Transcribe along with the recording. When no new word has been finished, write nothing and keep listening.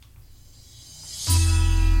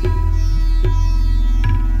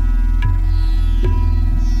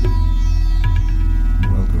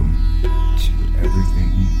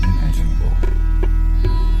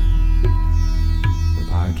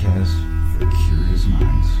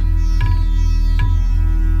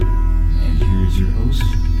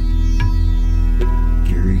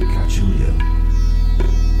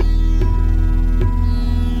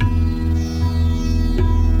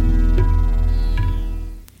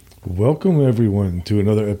Welcome, everyone, to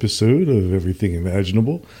another episode of Everything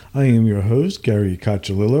Imaginable. I am your host, Gary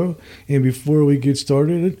Cacciolillo, and before we get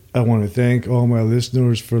started, I want to thank all my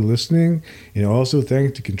listeners for listening, and also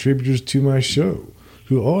thank the contributors to my show,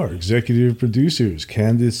 who are executive producers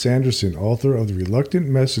Candace Sanderson, author of The Reluctant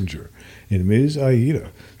Messenger, and Ms.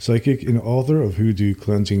 Aida, psychic and author of Hoodoo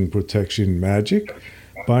Cleansing Protection Magic,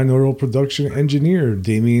 binaural production engineer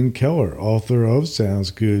Damian Keller, author of Sounds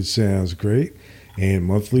Good, Sounds Great, and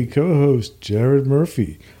monthly co-host Jared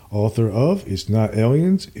Murphy, author of It's Not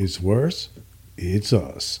Aliens, It's Worse, It's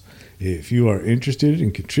Us. If you are interested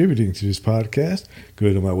in contributing to this podcast,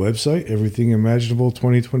 go to my website,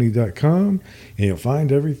 everythingimaginable2020.com, and you'll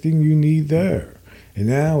find everything you need there. And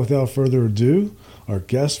now, without further ado, our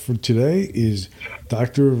guest for today is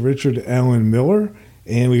Dr. Richard Allen Miller,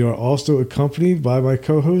 and we are also accompanied by my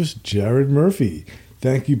co-host, Jared Murphy.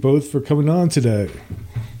 Thank you both for coming on today.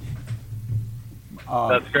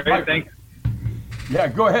 That's great. Thanks. Yeah,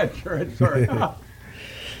 go ahead, Jared. Sorry. Oh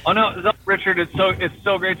no, Richard, it's so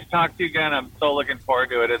great to talk to you again. I'm so looking forward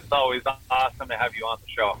to it. It's always awesome to have you on the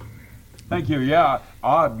show. Thank you. Yeah,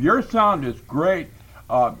 your sound is great.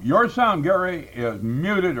 Your sound, Gary, is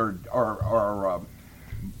muted or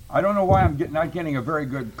I don't know why I'm not getting a very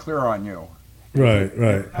good clear on you. Right.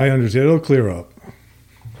 I understand. It'll clear up.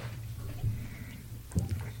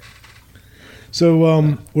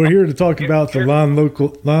 So we're here to talk about the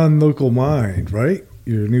non-local mind, right?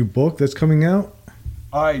 Your new book that's coming out.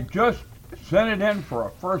 I just sent it in for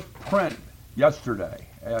a first print yesterday.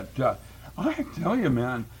 I tell you,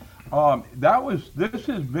 man, this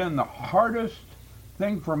has been the hardest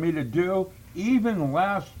thing for me to do. Even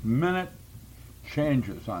last minute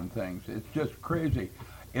changes on things. It's just crazy.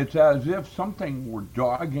 It's as if something were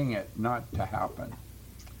dogging it not to happen.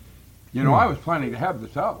 You know, I was planning to have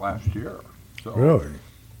this out last year. So, really?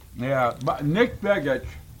 Yeah, but Nick Begich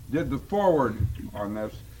did the foreword on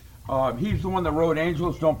this. He's the one that wrote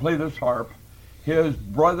Angels Don't Play This Harp. His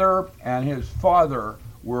brother and his father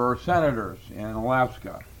were senators in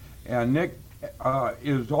Alaska. And Nick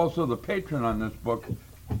is also the patron on this book,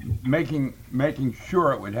 making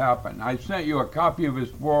sure it would happen. I sent you a copy of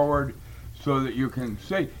his foreword so that you can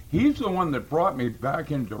see. He's the one that brought me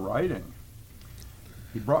back into writing.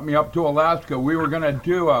 He brought me up to Alaska. We were going to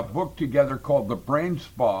do a book together called The Brain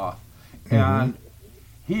Spa, and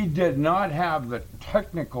he did not have the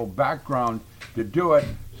technical background to do it,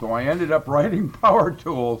 so I ended up writing Power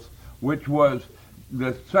Tools, which was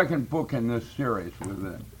the second book in this series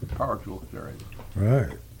within the Power Tools series.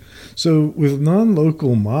 Right. So with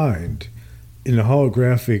non-local mind in a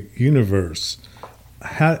holographic universe,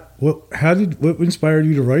 what inspired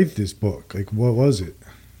you to write this book? Like, what was it?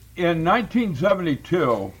 In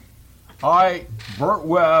 1972, Burt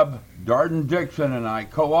Webb, Darden Dixon, and I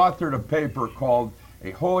co-authored a paper called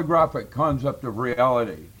A Holographic Concept of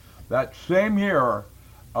Reality. That same year,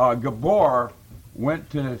 Gabor went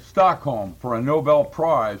to Stockholm for a Nobel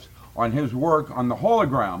Prize on his work on the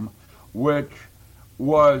hologram, which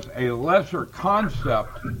was a lesser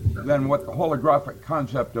concept than what the holographic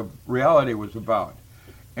concept of reality was about.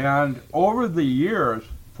 And over the years,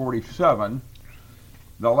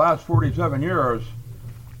 the last 47 years,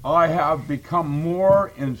 I have become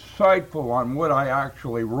more insightful on what I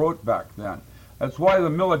actually wrote back then. That's why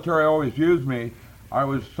the military always used me. I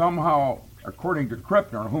was somehow, according to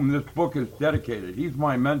Krippner, whom this book is dedicated, he's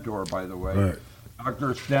my mentor, by the way, right.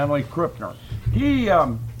 Dr. Stanley Krippner.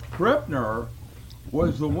 Krippner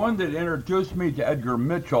was the one that introduced me to Edgar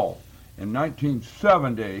Mitchell in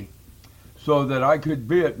 1970 so that I could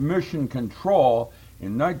be at Mission Control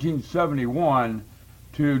in 1971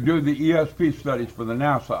 to do the ESP studies for the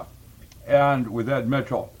NASA, and with Ed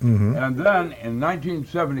Mitchell. And then in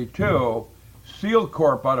 1972, SEAL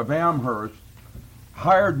Corp out of Amherst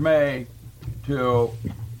hired me to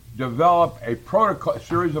develop a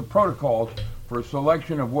series of protocols for a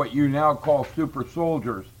selection of what you now call super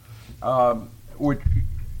soldiers, which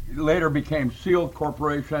later became SEAL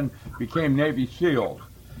Corporation, became Navy SEALs.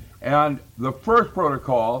 And the first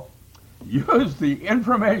protocol used the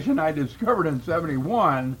information I discovered in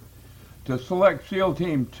 71 to select SEAL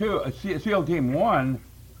Team 1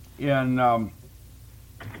 in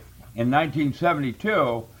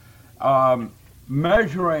 1972,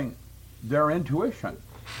 measuring their intuition.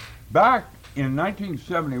 Back in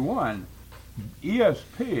 1971,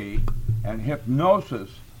 ESP and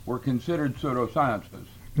hypnosis were considered pseudosciences.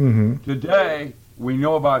 Today, we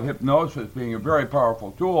know about hypnosis being a very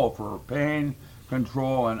powerful tool for pain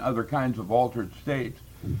control and other kinds of altered states.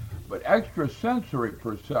 But extrasensory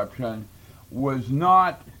perception was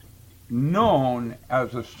not known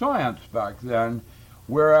as a science back then.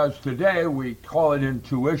 Whereas today we call it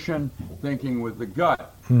intuition, thinking with the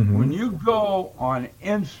gut. When you go on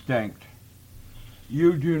instinct,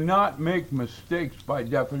 you do not make mistakes by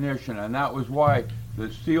definition, and that was why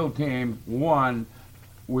the SEAL Team 1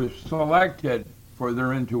 was selected for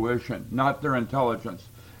their intuition, not their intelligence.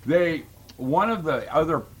 One of the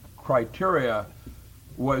other criteria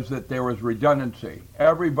was that there was redundancy.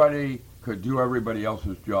 Everybody could do everybody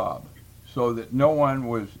else's job, so that no one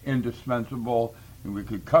was indispensable and we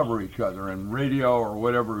could cover each other in radio or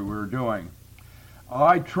whatever we were doing.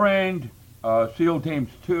 I trained SEAL Teams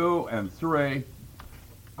 2 and 3.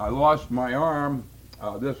 I lost my arm.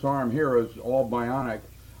 This arm here is all bionic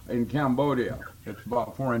in Cambodia. It's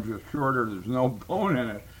about 4 inches shorter. There's no bone in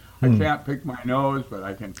it. I can't pick my nose, but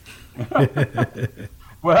I can.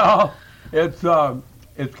 Well, it's kind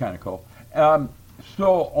of cool. So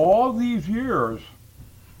all these years,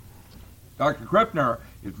 Dr. Krippner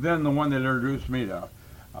is then the one that introduced me to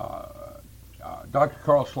Dr.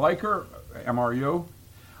 Carl Schleicher, MRU.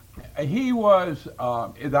 He was,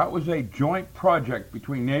 that was a joint project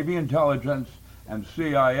between Navy intelligence and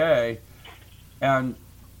CIA, and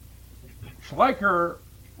Schleicher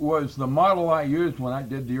was the model I used when I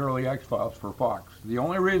did the early X-Files for Fox. The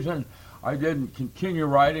only reason I didn't continue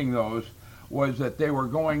writing those was that they were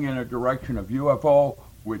going in a direction of UFO,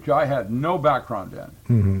 which I had no background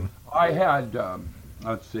in. I had,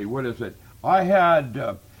 let's see, what is it? I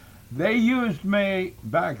had, they used me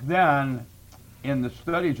back then in the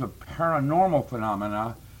studies of paranormal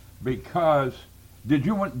phenomena because, did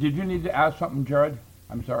you need to ask something, Jared?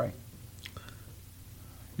 I'm sorry.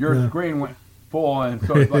 Your screen went full, and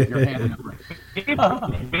so it's like your hand.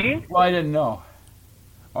 Me? Well, I didn't know.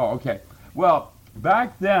 Oh, okay. Well,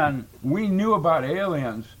 back then we knew about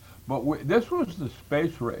aliens, but this was the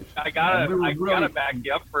space race. I gotta back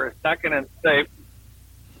you up for a second and say.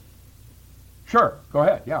 Sure, go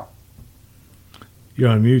ahead. Yeah. You're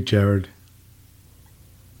on mute, Jared.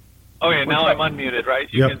 Okay, now I'm unmuted, right?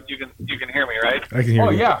 You can hear me, right? I can hear you. Oh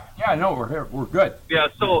yeah, no, we're here. We're good. Yeah.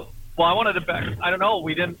 So, well, I wanted to back. I don't know.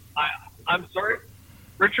 We didn't. I'm sorry,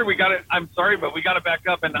 Richard. We got it. I'm sorry, but we got to back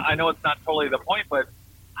up. And I know it's not totally the point, but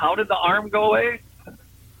how did the arm go away?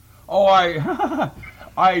 Oh,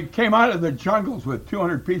 I came out of the jungles with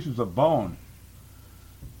 200 pieces of bone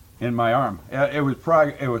in my arm. It was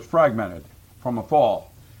fragmented from a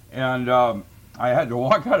fall, and I had to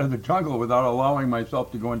walk out of the jungle without allowing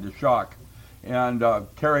myself to go into shock, and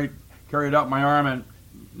carried out my arm. And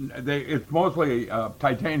it's mostly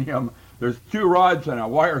titanium. There's 2 rods and a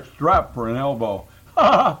wire strap for an elbow.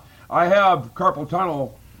 I have carpal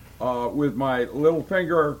tunnel with my little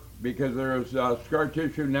finger because there's scar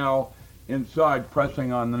tissue now inside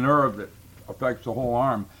pressing on the nerve that affects the whole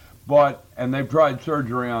arm. And they've tried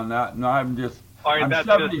surgery on that, and I'm just. All right, that's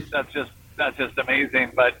just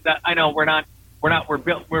amazing. But I know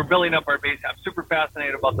we're building up our base. I'm super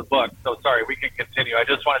fascinated about the book. So sorry, we can continue. I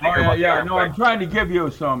just wanted to hear about the arm. No, I'm trying to give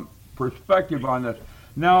you some perspective on this.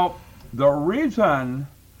 Now, the reason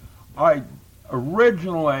I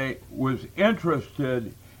originally was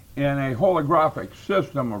interested in a holographic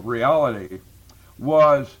system of reality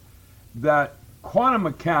was that quantum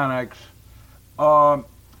mechanics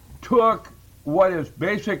took what is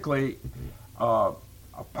basically a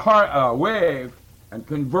wave and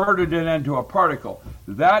converted it into a particle.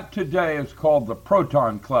 That today is called the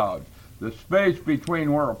proton cloud, the space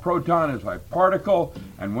between where a proton is a particle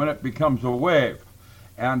and when it becomes a wave.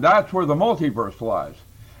 And that's where the multiverse lies.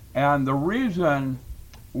 And the reason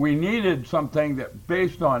we needed something that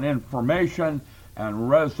based on information and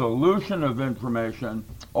resolution of information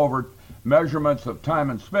over measurements of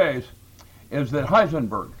time and space is that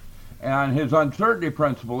Heisenberg and his uncertainty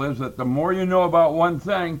principle is that the more you know about one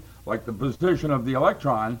thing, like the position of the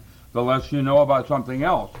electron, the less you know about something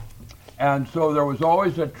else. And so there was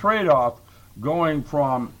always a trade-off going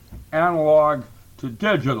from analog to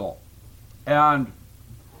digital. And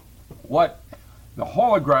what the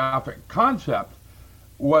holographic concept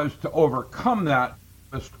was to overcome that,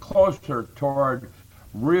 was closer toward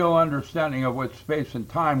real understanding of what space and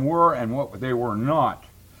time were and what they were not.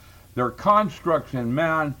 They're constructs in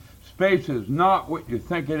man. Space is not what you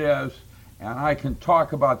think it is, and I can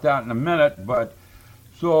talk about that in a minute. But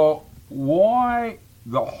so why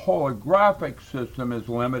the holographic system is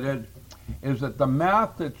limited is that the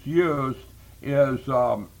math that's used is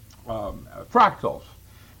fractals.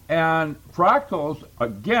 And fractals,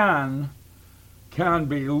 again, can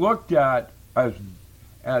be looked at as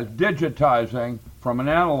digitizing from an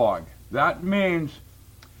analog. That means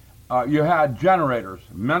you had generators,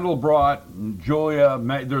 Mandelbrot, and Julia,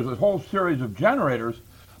 there's a whole series of generators,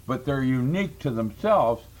 but they're unique to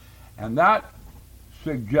themselves, and that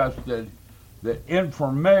suggested that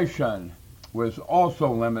information was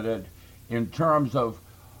also limited in terms of,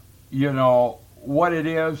 what it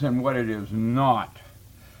is and what it is not.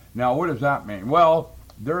 Now, what does that mean? Well,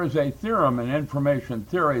 there is a theorem in information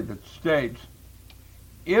theory that states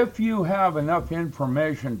if you have enough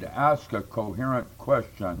information to ask a coherent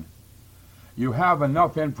question, you have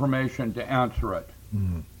enough information to answer it.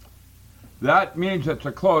 Mm-hmm. That means it's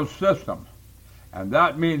a closed system. And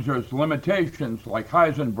that means there's limitations like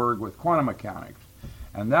Heisenberg with quantum mechanics.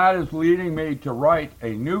 And that is leading me to write a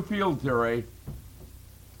new field theory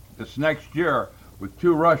this next year with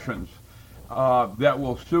 2 Russians that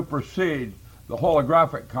will supersede the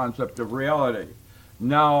holographic concept of reality.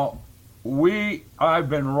 Now, I've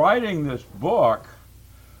been writing this book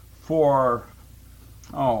for,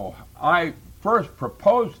 I first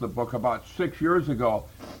proposed the book about 6 years ago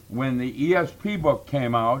when the ESP book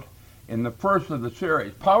came out in the first of the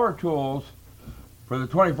series. Power Tools for the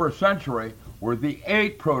 21st Century were the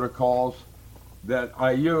 8 protocols that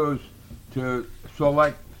I used to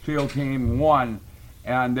select SEAL Team 1,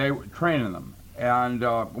 and they were training them. And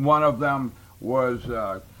one of them was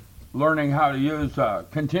learning how to use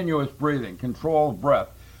continuous breathing, controlled breath.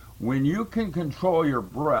 When you can control your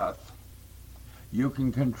breath, you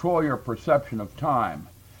can control your perception of time.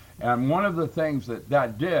 And one of the things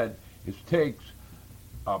that did is takes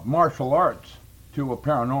martial arts to a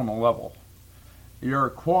paranormal level. Your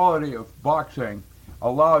quality of boxing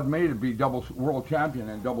allowed me to be double world champion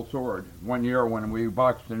in double sword one year when we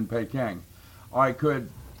boxed in Peking.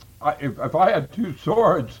 If I had 2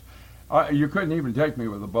 swords, you couldn't even take me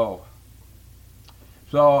with a bow.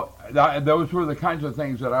 So those were the kinds of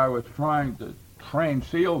things that I was trying to train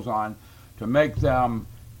SEALs on to make them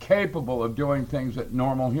capable of doing things that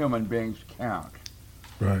normal human beings can't.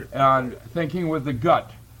 Right. And thinking with the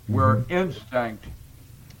gut, where instinct,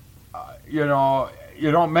 you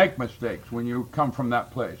don't make mistakes when you come from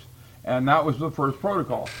that place. And that was the first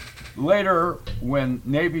protocol. Later, when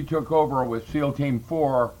Navy took over with SEAL Team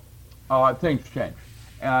 4, things changed.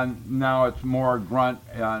 And now it's more grunt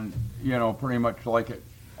and, pretty much like it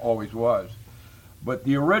always was. But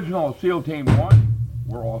the original SEAL Team 1,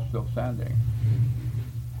 we're all still standing.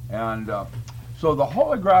 And so the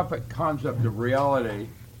holographic concept of reality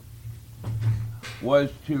was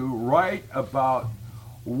to write about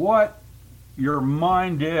what your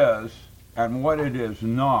mind is and what it is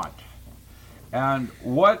not. And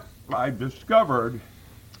what I discovered,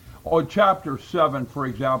 chapter 7, for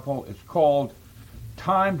example, is called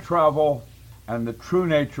Time Travel and the True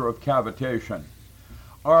Nature of Cavitation.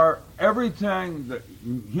 Everything that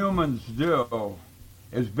humans do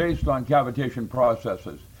is based on cavitation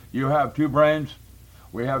processes. You have 2 brains,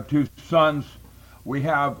 we have 2 suns, we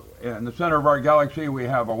have, in the center of our galaxy, we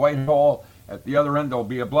have a white hole, at the other end there'll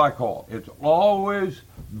be a black hole. It's always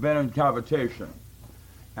been in cavitation.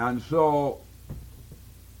 And so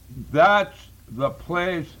that's the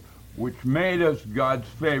place which made us God's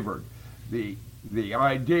favored. The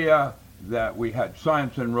idea that we had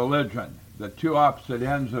science and religion, the 2 opposite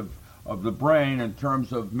ends of the brain in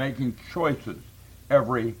terms of making choices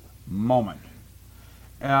every moment.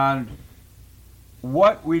 And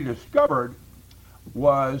what we discovered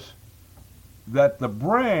was that the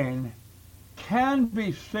brain can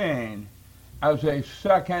be seen as a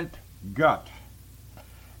second gut.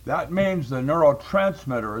 That means the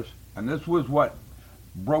neurotransmitters, and this was what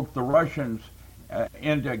broke the Russians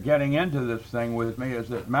into getting into this thing with me, is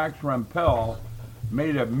that Max Rempel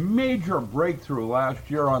made a major breakthrough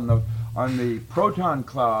last year on the proton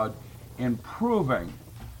cloud in proving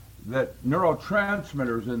that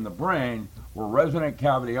neurotransmitters in the brain were resonant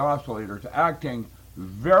cavity oscillators acting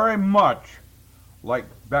very much like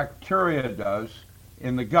bacteria does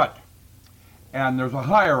in the gut. And there's a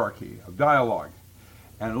hierarchy of dialogue.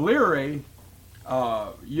 And Leary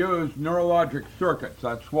used neurologic circuits.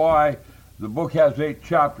 That's why the book has 8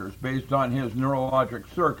 chapters based on his neurologic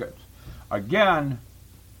circuits. Again,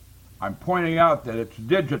 I'm pointing out that it's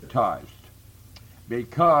digitized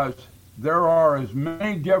because there are as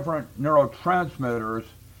many different neurotransmitters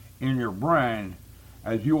in your brain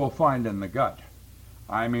as you will find in the gut.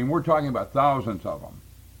 I mean, we're talking about thousands of them.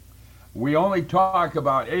 We only talk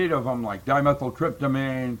about 8 of them, like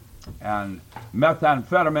dimethyltryptamine and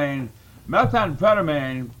methamphetamine.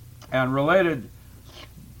 Methamphetamine and related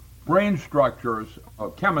brain structures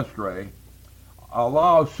of chemistry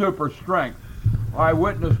allow super strength. I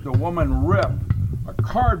witnessed a woman rip a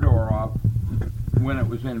car door off when it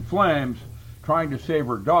was in flames trying to save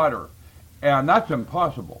her daughter. And that's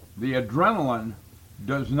impossible. The adrenaline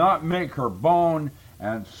does not make her bone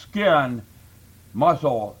and skin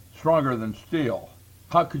muscle stronger than steel.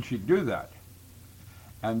 How could she do that?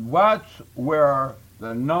 And that's where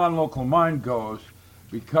the non-local mind goes,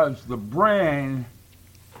 because the brain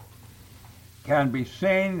can be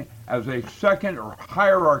seen as a second or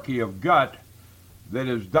hierarchy of gut that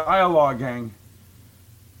is dialoguing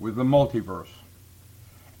with the multiverse.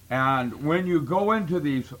 And when you go into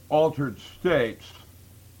these altered states,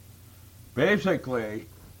 basically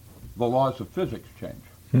the laws of physics change.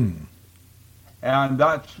 And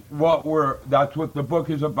that's what the book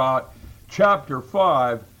is about. Chapter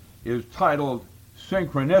 5 is titled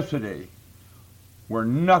Synchronicity, where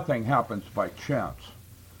nothing happens by chance.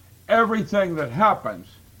 Everything that happens,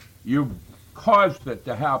 you caused it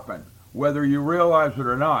to happen, whether you realize it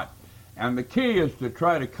or not. And the key is to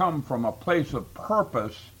try to come from a place of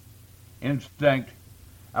purpose, instinct,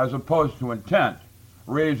 as opposed to intent,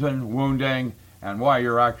 reason, wounding, and why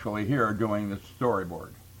you're actually here doing this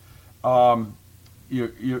storyboard.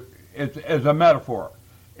 It's a metaphor.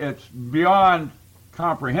 It's beyond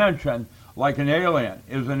comprehension, like an alien.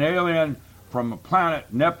 Is an alien from a planet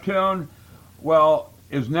Neptune? Well,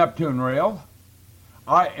 is Neptune real?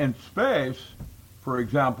 In space, for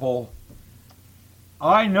example,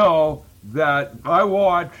 I know that I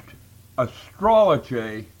watched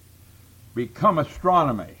astrology become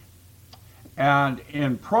astronomy. And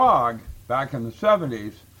in Prague, back in the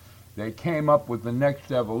 70s, they came up with the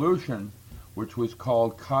next evolution, which was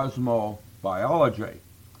called cosmobiology.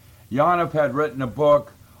 Janov had written a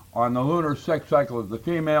book on the lunar sex cycle of the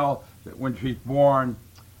female, that when she's born,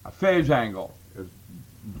 a phase angle is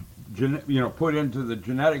put into the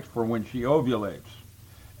genetics for when she ovulates.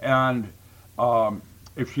 And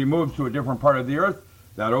if she moves to a different part of the earth,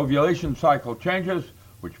 that ovulation cycle changes,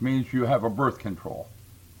 which means you have a birth control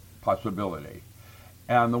possibility.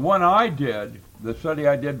 And the one I did, the study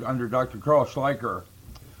I did under Dr. Carl Schleicher,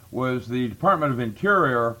 was the Department of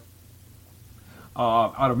Interior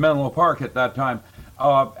out of Menlo Park at that time,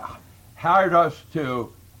 hired us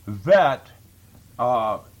to vet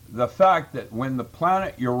the fact that when the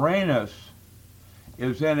planet Uranus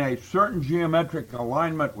is in a certain geometric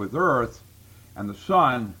alignment with Earth and the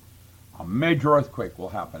Sun, a major earthquake will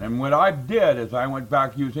happen. And what I did is I went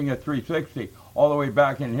back using a 360 all the way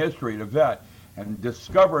back in history to vet and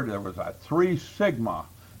discovered there was a 3 sigma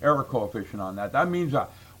error coefficient on that. That means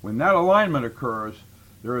when that alignment occurs,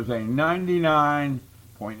 there is a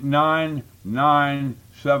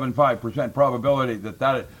 99.9975% probability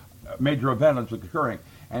that major event is occurring.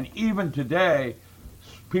 And even today,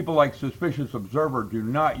 people like Suspicious Observer do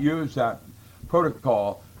not use that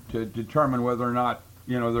protocol to determine whether or not,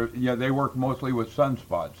 they work mostly with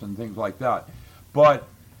sunspots and things like that. But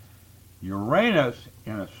Uranus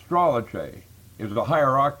in astrology is a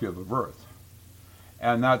higher octave of Earth.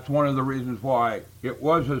 And that's one of the reasons why it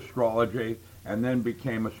was astrology and then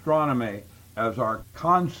became astronomy, as our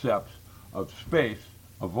concepts of space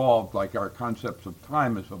evolved like our concepts of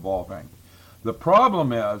time is evolving. The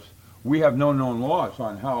problem is we have no known laws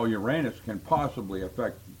on how Uranus can possibly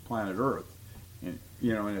affect planet Earth in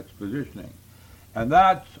its positioning. And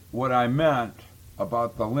that's what I meant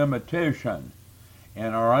about the limitation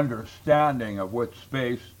in our understanding of what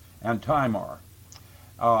space and time are.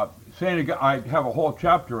 I have a whole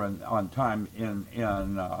chapter on time in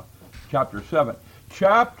chapter 7.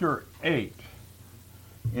 Chapter 8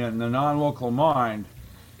 in the non-local mind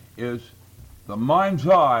is the mind's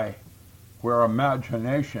eye where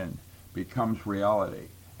imagination becomes reality.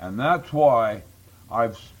 And that's why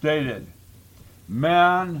I've stated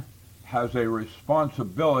man has a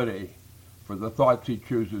responsibility for the thoughts he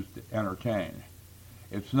chooses to entertain.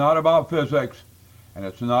 It's not about physics, and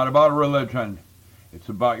it's not about religion. It's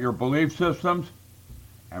about your belief systems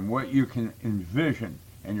and what you can envision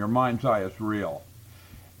in your mind's eye as real.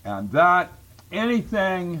 And that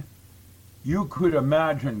anything you could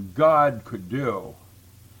imagine God could do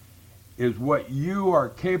is what you are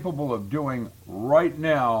capable of doing right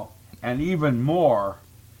now, and even more,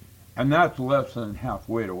 and that's less than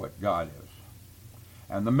halfway to what God is.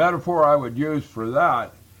 And the metaphor I would use for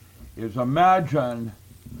that is, imagine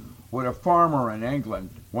what a farmer in England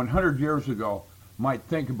 100 years ago might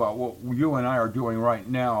think about what you and I are doing right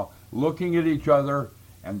now, looking at each other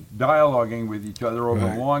and dialoguing with each other over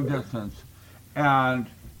a long distance. And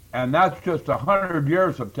that's just 100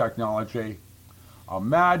 years of technology.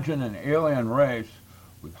 Imagine an alien race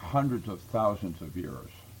with hundreds of thousands of years.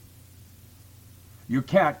 You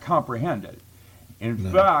can't comprehend it. In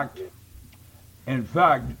fact,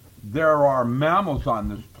 there are mammals on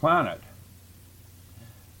this planet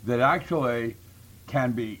that actually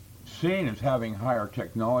can be seen as having higher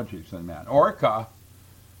technologies than man. Orca,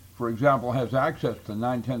 for example, has access to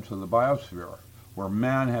 9/10 of the biosphere, where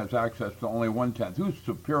man has access to only 1/10. Who's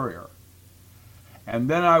superior? And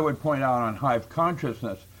then I would point out on hive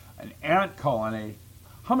consciousness, an ant colony,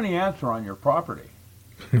 how many ants are on your property?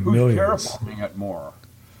 Who's Millions. terraforming it more?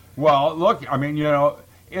 Well, look, I mean,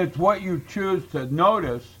 it's what you choose to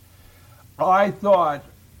notice. I thought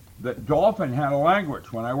that dolphin had a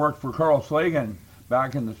language. When I worked for Carl Sagan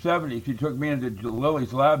back in the 70s, he took me into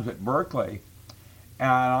Lilly's labs at Berkeley, and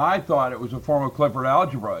I thought it was a form of Clifford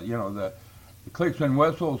algebra. The clicks and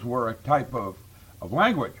whistles were a type of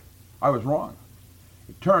language. I was wrong.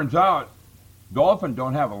 It turns out dolphins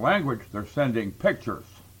don't have a language. They're sending pictures.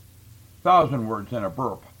 1,000 words in a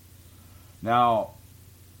burp. Now,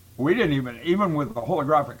 we didn't even with the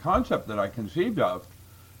holographic concept that I conceived of,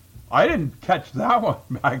 I didn't catch that one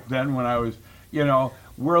back then when I was,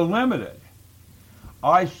 we're limited.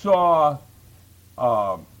 I saw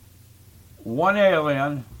one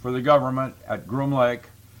alien for the government at Groom Lake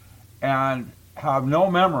and have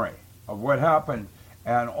no memory of what happened.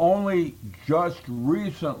 And only just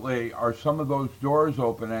recently are some of those doors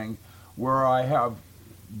opening where I have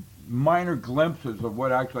minor glimpses of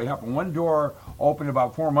what actually happened. One door opened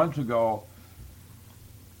about 4 months ago.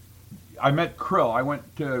 I met Krill. I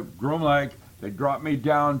went to Groom Lake. They dropped me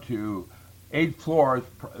down to 8 floors,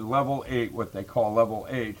 level 8, what they call level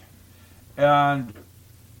 8. And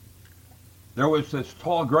there was this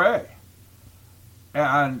tall gray.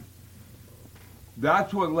 And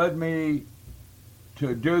that's what led me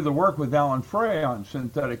to do the work with Alan Frey on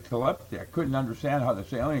synthetic telepathy. I couldn't understand how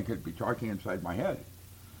this alien could be talking inside my head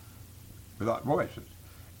without voices.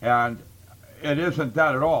 And it isn't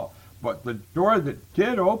that at all. But the door that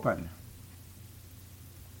did open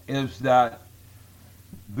is that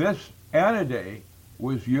this entity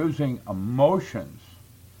was using emotions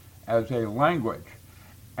as a language.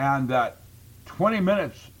 And that 20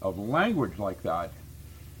 minutes of language like that,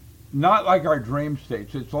 not like our dream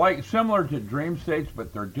states. It's like similar to dream states,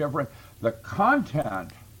 but they're different. The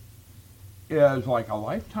content is like a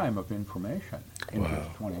lifetime of information in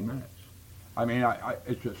just 20 minutes. I mean,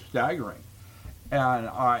 it's just staggering.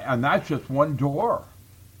 And that's just one door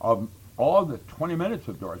of all the 20 minutes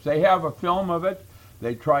of doors. They have a film of it.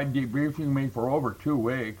 They tried debriefing me for over 2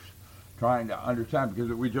 weeks, trying to understand, because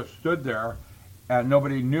we just stood there and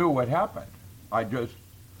nobody knew what happened.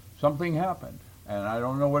 Something happened. And I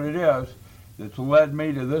don't know what it is that's led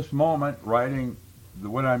me to this moment writing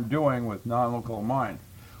what I'm doing with Non-Local Mind.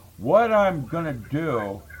 What I'm going to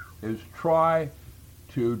do is try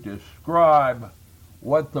to describe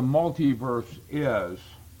what the multiverse is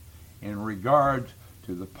in regards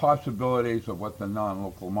to the possibilities of what the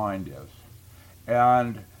non-local mind is.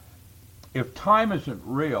 And if time isn't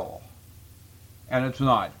real, and it's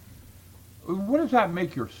not, what does that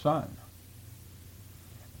make your sun?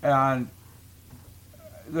 And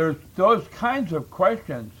there's those kinds of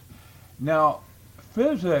questions. Now,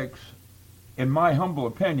 physics, in my humble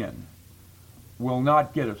opinion, will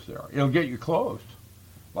not get us there. It'll get you close.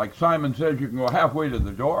 Like Simon says, you can go halfway to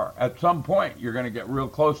the door. At some point, you're going to get real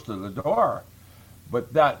close to the door.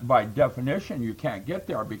 But that, by definition, you can't get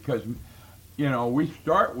there because, we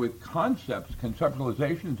start with concepts,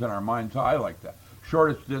 conceptualizations in our mind's eye, like the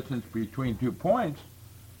shortest distance between 2 points,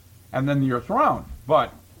 and then the Earth's round.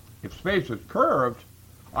 But if space is curved,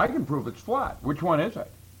 I can prove it's flat. Which one is it?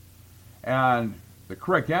 And the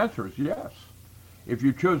correct answer is yes. If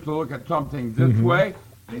you choose to look at something this way,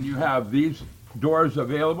 then you have these doors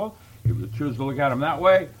available. If you choose to look at them that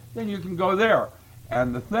way, then you can go there.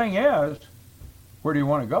 And the thing is, where do you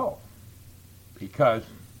want to go? Because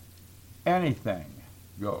anything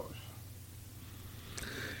goes.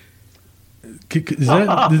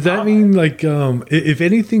 Does that mean, like, if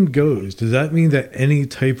anything goes, does that mean that any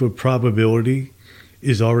type of probability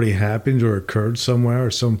is already happened or occurred somewhere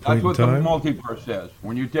or some point in time? That's what the multiverse is.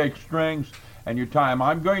 When you take strings and you tie them,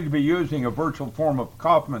 I'm going to be using a virtual form of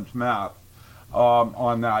Kaufman's math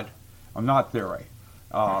on that, on knot theory.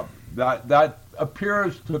 That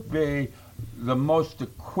appears to be the most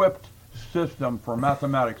equipped system for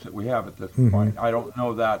mathematics that we have at this point. I don't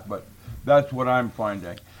know that, but that's what I'm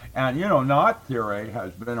finding. And knot theory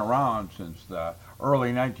has been around since the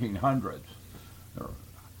early 1900s. There are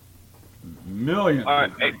millions. All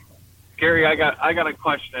right, hey, Gary, I got a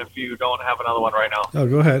question. If you don't have another one right now. Oh,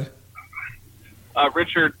 go ahead.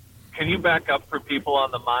 Richard, can you back up for people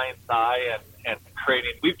on the mind's eye and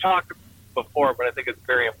trading? We've talked before, but I think it's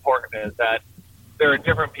very important, is that there are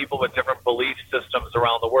different people with different belief systems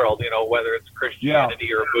around the world, whether it's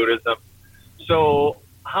Christianity or Buddhism. So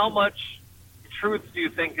how much truth do you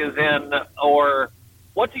think is in, or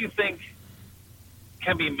what do you think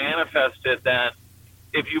can be manifested then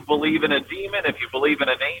if you believe in a demon, if you believe in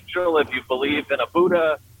an angel, if you believe in a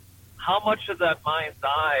Buddha? how much of that mind's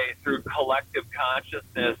eye through collective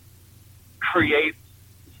consciousness creates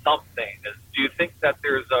something? Do you think that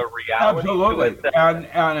there's a reality Absolutely. to it? And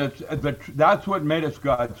that's what made us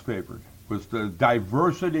God's favorite, was the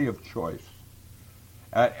diversity of choice.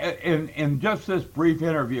 In just this brief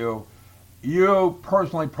interview, you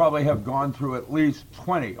personally probably have gone through at least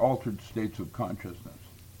 20 altered states of consciousness.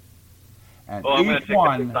 And Well, I'm going to each take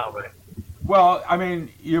one, this out with it. well, I mean,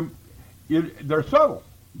 they're subtle.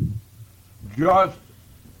 Just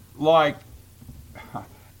like,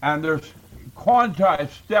 and there's quantized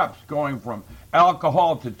steps going from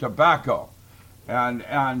alcohol to tobacco,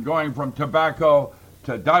 and going from tobacco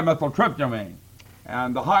to dimethyltryptamine.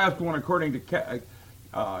 And the highest one, according to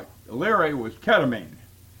Leary, was ketamine.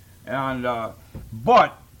 And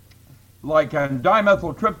but like in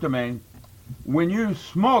dimethyltryptamine, when you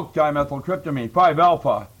smoke dimethyltryptamine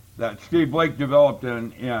 5-alpha that Steve Blake developed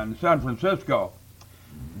in San Francisco,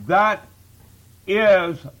 that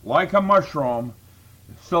is like a mushroom,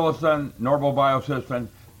 psilocin, norbolbiocystin.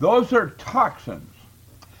 Those are toxins.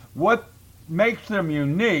 What makes them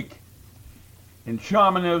unique in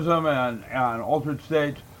shamanism and altered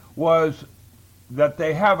states was that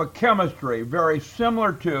they have a chemistry very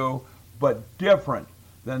similar to, but different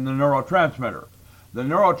than the neurotransmitter. The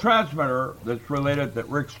neurotransmitter that's related, that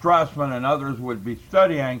Rick Strassman and others would be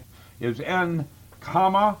studying, is N-,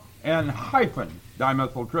 N-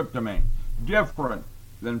 dimethyltryptamine, different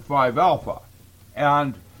than 5-alpha.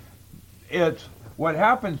 And it's what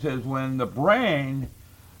happens is when the brain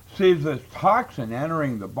sees this toxin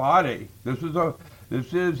entering the body, this is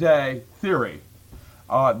a theory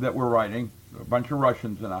that we're writing, a bunch of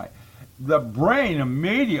Russians and I. The brain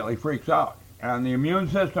immediately freaks out, and the immune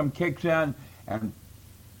system kicks in and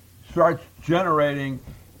starts generating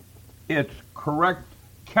its correct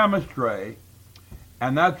chemistry,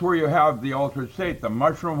 and that's where you have the altered state, the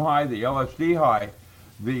mushroom high, the LSD high.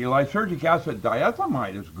 The lysergic acid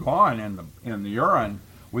diethylamide is gone in the urine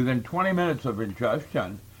within 20 minutes of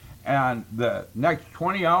ingestion, and the next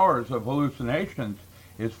 20 hours of hallucinations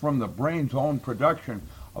is from the brain's own production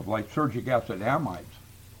of lysergic acid amides,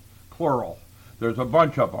 plural. There's a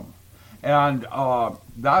bunch of them. And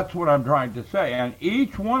that's what I'm trying to say. And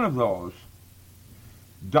each one of those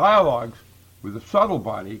dialogues with the subtle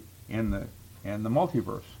body in the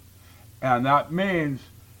multiverse. And that means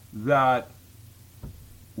that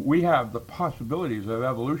we have the possibilities of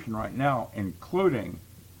evolution right now, including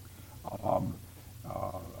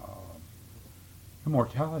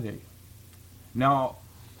immortality. Now,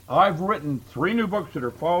 I've written 3 new books that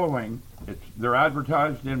are following. They're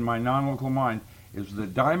advertised in my non-local mind. Is The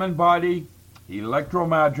Diamond Body,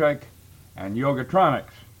 Electromagic, and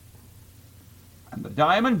Yogatronics. And The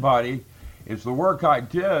Diamond Body is the work I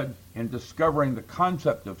did in discovering the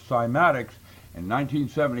concept of cymatics in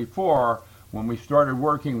 1974 when we started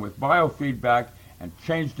working with biofeedback and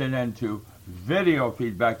changed it into video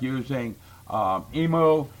feedback using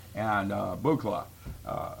EMU and Buchla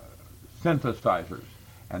synthesizers.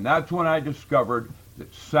 And that's when I discovered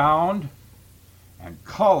that sound and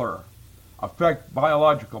color affect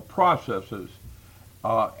biological processes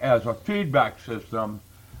as a feedback system,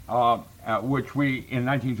 which we in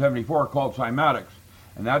 1974 called cymatics.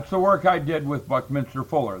 And that's the work I did with Buckminster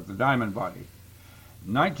Fuller, The Diamond Body.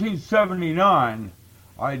 In 1979,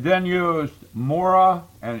 I then used Mora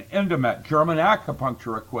and Indomet, German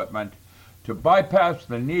acupuncture equipment, to bypass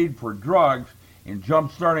the need for drugs in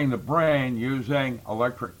jump-starting the brain using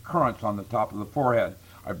electric currents on the top of the forehead.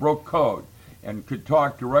 I broke code and could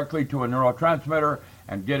talk directly to a neurotransmitter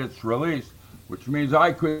and get its release, which means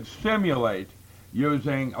I could stimulate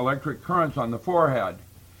using electric currents on the forehead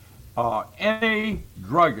any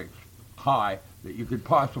drug high that you could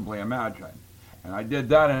possibly imagine. And I did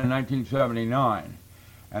that in 1979.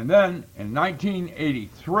 And then in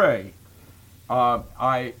 1983,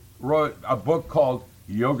 I wrote a book called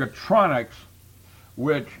Yogatronics,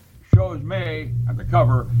 which shows me, and the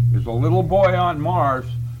cover is a little boy on Mars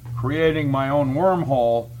creating my own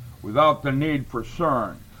wormhole without the need for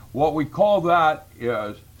CERN. What we call that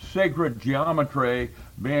is sacred geometry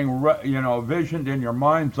being visioned in your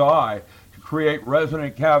mind's eye to create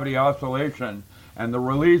resonant cavity oscillation and the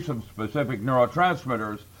release of specific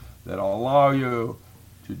neurotransmitters that allow you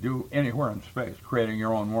to do anywhere in space, creating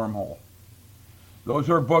your own wormhole. Those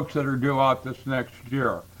are books that are due out this next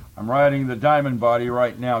year. I'm writing The Diamond Body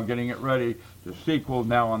right now, getting it ready to sequel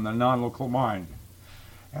now on the non-local mind.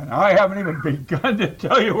 And I haven't even begun to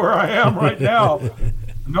tell you where I am right now.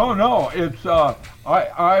 No, it's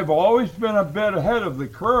I've always been a bit ahead of the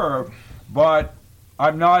curve, but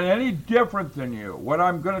I'm not any different than you. What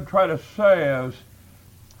I'm going to try to say is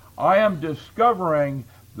I am discovering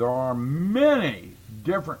there are many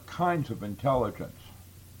different kinds of intelligence.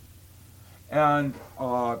 And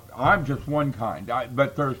I'm just one kind,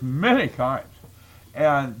 but there's many kinds.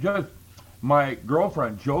 And just my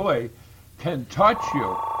girlfriend, Julie, can touch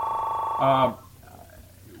you.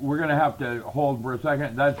 We're going to have to hold for a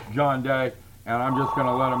second. That's John Day, and I'm just going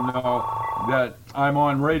to let him know that I'm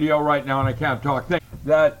on radio right now and I can't talk.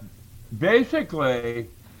 That basically,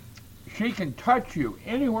 she can touch you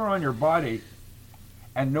anywhere on your body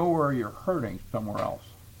and know where you're hurting somewhere else.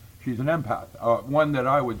 She's an empath, one that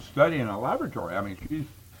I would study in a laboratory. I mean, she's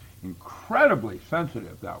incredibly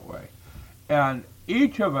sensitive that way. And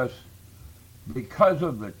each of us, because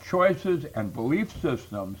of the choices and belief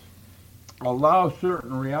systems, allow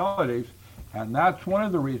certain realities, and that's one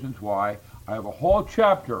of the reasons why I have a whole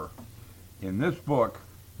chapter in this book,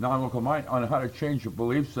 Non-Local Mind, on how to change a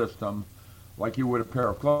belief system like you would a pair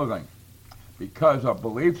of clothing. Because a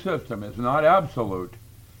belief system is not absolute.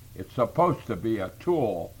 It's supposed to be a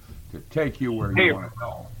tool to take you where you want to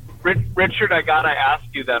go. Richard, I gotta ask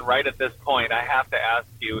you then, right at this point, I have to ask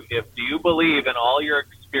you, do you believe in all your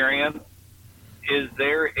experience, is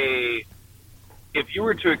there if you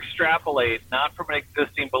were to extrapolate, not from an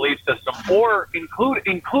existing belief system, or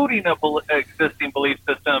including a existing belief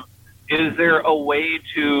system, is there a way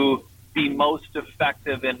to be most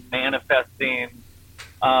effective in manifesting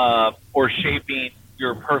or shaping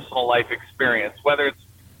your personal life experience, whether it's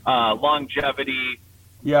longevity,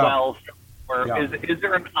 wealth, or is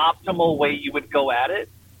there an optimal way you would go at it?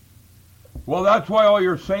 Well, that's why all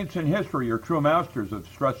your saints in history, your true masters, have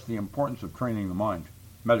stressed the importance of training the mind,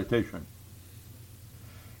 meditation.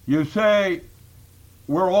 You say,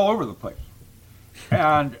 we're all over the place.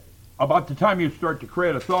 And about the time you start to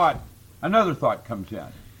create a thought, another thought comes in.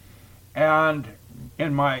 And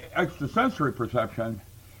in my extrasensory perception,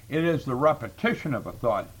 it is the repetition of a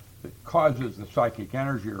thought that causes the psychic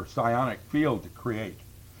energy or psionic field to create.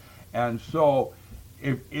 And so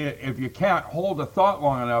if you can't hold a thought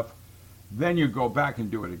long enough, then you go back and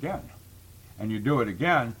do it again. And you do it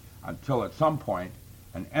again until at some point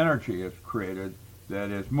an energy is created that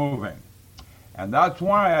is moving. And that's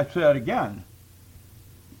why I said again,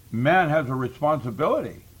 man has a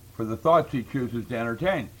responsibility for the thoughts he chooses to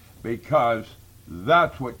entertain, because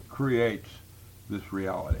that's what creates this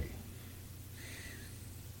reality.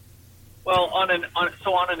 Well, on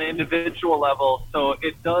an individual level, so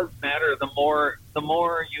it does matter. The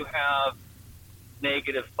more you have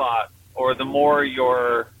negative thoughts, or the more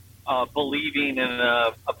you're believing in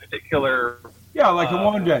a particular like a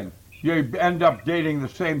wounding. You end up dating the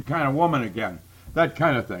same kind of woman again, that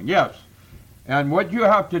kind of thing. Yes, and what you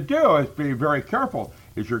have to do is be very careful.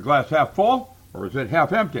 Is your glass half full or is it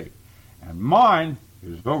half empty? And mine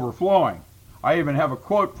is overflowing. I even have a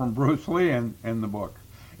quote from Bruce Lee in the book.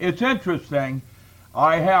 It's interesting.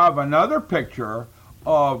 I have another picture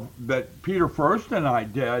of that Peter First and I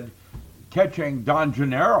did catching Don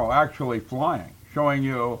Gennaro actually flying, showing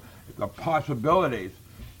you the possibilities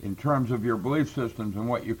in terms of your belief systems and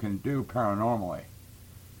what you can do paranormally.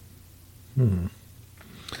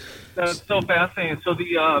 That's so fascinating. So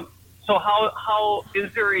so how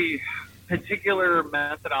is there a particular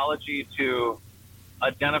methodology to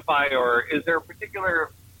identify, or is there a particular?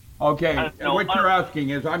 Okay, what you're asking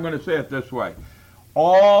is, I'm going to say it this way: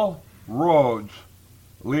 all roads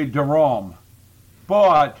lead to Rome,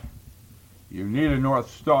 but you need a North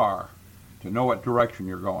Star to know what direction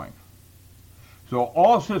you're going. So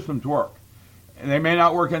all systems work. And they may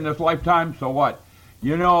not work in this lifetime, so what?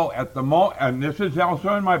 You know, at the moment, and this is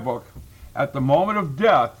also in my book, at the moment of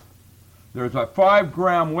death, there's a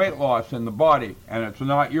 5-gram weight loss in the body, and it's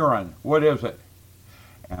not urine. What is it?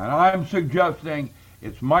 And I'm suggesting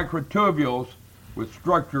it's microtubules with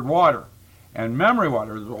structured water. And memory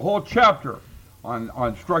water, there's a whole chapter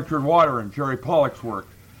on structured water in Jerry Pollack's work.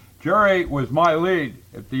 Jerry was my lead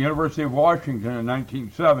at the University of Washington in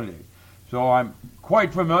 1970. So I'm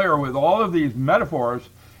quite familiar with all of these metaphors,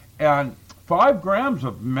 and 5 grams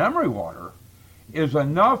of memory water is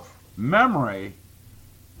enough memory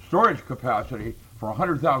storage capacity for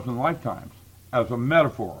 100,000 lifetimes as a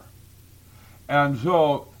metaphor. And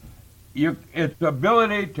so its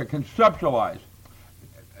ability to conceptualize.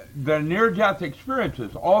 The near-death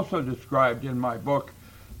experiences, also described in my book,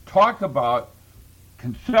 talk about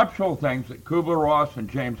conceptual things that Kubler-Ross and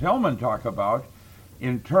James Hillman talk about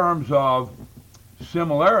in terms of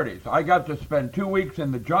similarities. I got to spend 2 weeks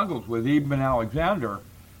in the jungles with Eben Alexander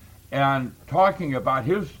and talking about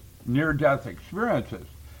his near-death experiences.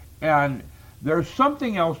 And there's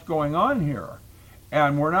something else going on here,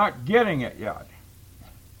 and we're not getting it yet.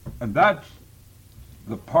 And that's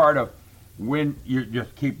the part of when you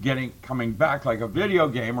just keep coming back like a video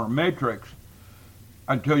game or Matrix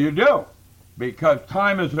until you do. Because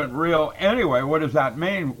time isn't real anyway. What does that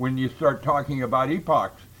mean when you start talking about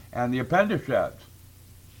epochs and the appendices?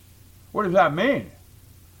 What does that mean?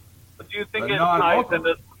 But do you think it ties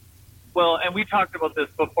into, well, and we talked about this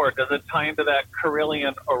before, does it tie into that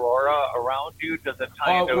Carillion aurora around you? Does it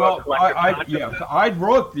tie into a collective consciousness? Yes, I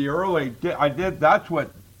wrote that's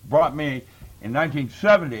what brought me in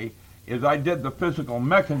 1970, is I did the physical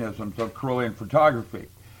mechanisms of Carillion photography.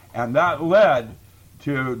 And that led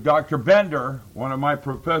to Dr. Bender, one of my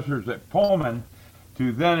professors at Pullman,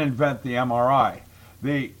 to then invent the MRI.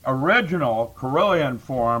 The original Carillion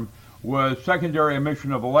form was secondary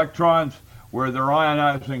emission of electrons, where they're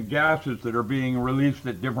ionizing gases that are being released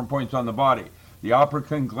at different points on the body. The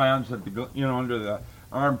apocrine glands at the, under the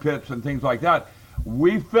armpits and things like that.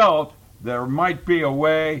 We felt there might be a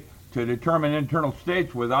way to determine internal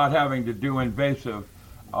states without having to do invasive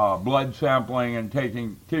blood sampling and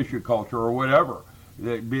taking tissue culture or whatever.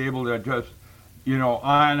 They'd be able to just,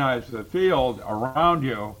 ionize the field around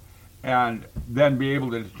you and then be able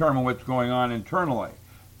to determine what's going on internally.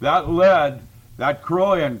 That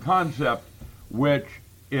Carillion concept, which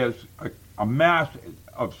is a mass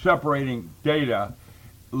of separating data,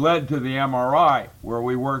 led to the MRI, where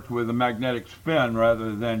we worked with a magnetic spin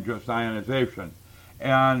rather than just ionization.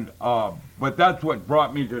 And but that's what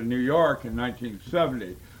brought me to New York in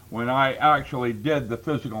 1970, when I actually did the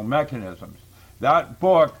physical mechanisms. That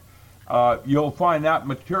book, you'll find that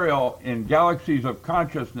material in Galaxies of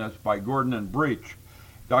Consciousness by Gordon and Breach.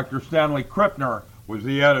 Dr. Stanley Krippner was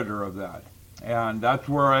the editor of that. And that's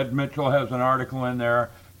where Ed Mitchell has an article in there,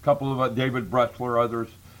 a couple of David Bressler, others.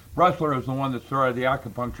 Bressler is the one that started the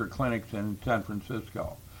acupuncture clinics in San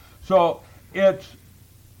Francisco. So it's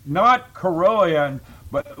not Carillion,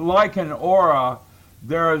 but like an aura,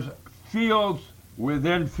 there's fields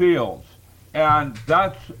within fields. And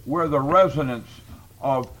that's where the resonance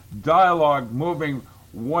of dialogue moving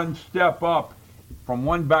one step up from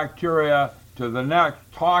one bacteria to the next,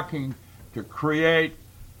 talking to create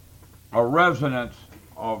a resonance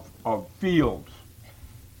of fields.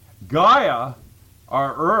 Gaia,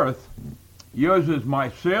 our Earth, uses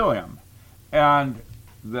mycelium, and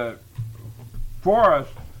the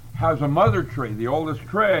forest has a mother tree. The oldest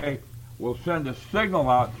tree will send a signal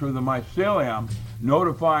out through the mycelium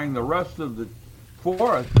notifying the rest of the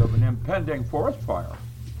forest of an impending forest fire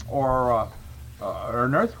or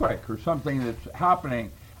an earthquake or something that's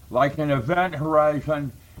happening, like an event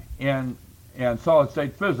horizon in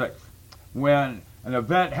solid-state physics. When an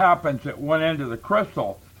event happens at one end of the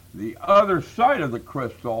crystal, the other side of the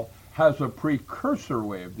crystal has a precursor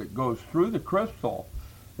wave that goes through the crystal.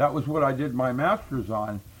 That was what I did my master's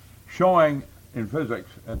on, showing in physics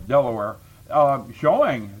at Delaware,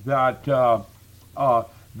 showing that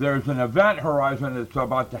there's an event horizon that's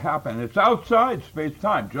about to happen. It's outside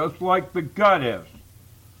space-time, just like the gut is,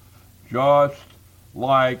 just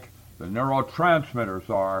like the neurotransmitters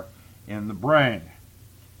are in the brain.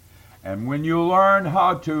 And when you learn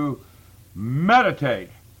how to meditate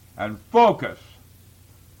and focus,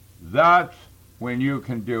 that's when you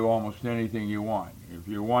can do almost anything you want. If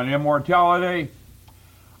you want immortality,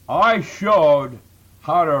 I showed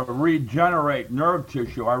how to regenerate nerve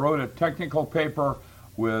tissue. I wrote a technical paper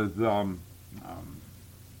with, I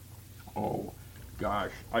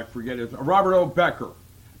forget his, Robert O. Becker.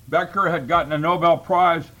 Becker had gotten a Nobel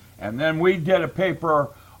Prize, and then we did a paper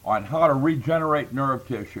on how to regenerate nerve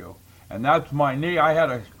tissue. And that's my knee. I had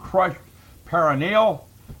a crushed perineal.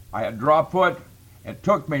 I had drop foot. It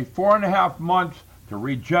took me 4.5 months to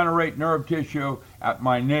regenerate nerve tissue at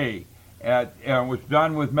my knee. And it was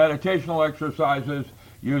done with meditational exercises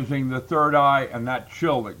using the third eye and that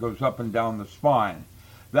chill that goes up and down the spine.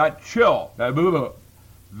 That chill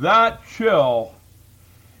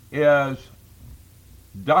is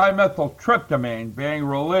dimethyltryptamine being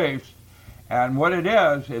released, and what it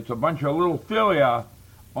is, it's a bunch of little cilia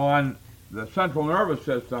on the central nervous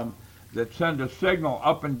system that send a signal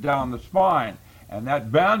up and down the spine, and that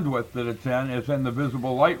bandwidth that it's in is in the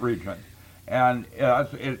visible light region. And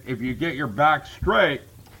if you get your back straight,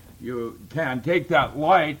 you can take that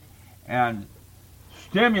light and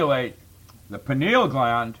stimulate the pineal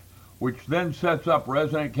gland, which then sets up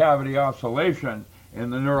resonant cavity oscillation in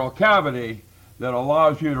the neural cavity that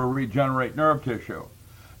allows you to regenerate nerve tissue.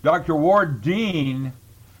 Dr. Ward Dean,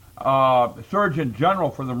 Surgeon General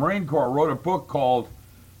for the Marine Corps, wrote a book called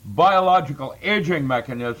Biological Aging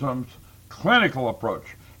Mechanisms, Clinical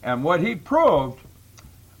Approach. And what he proved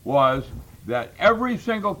was that every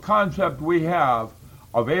single concept we have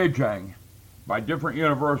of aging by different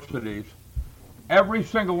universities Every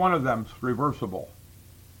single one of them is reversible.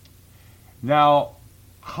 Now,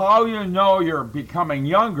 how you know you're becoming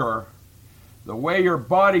younger, the way your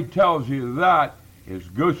body tells you that is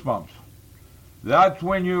goosebumps. That's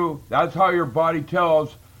how your body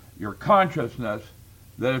tells your consciousness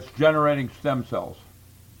that it's generating stem cells.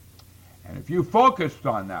 And if you focused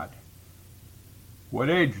on that, what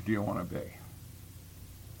age do you want to be?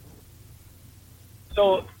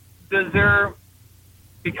 So does there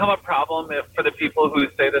become a problem if, for the people who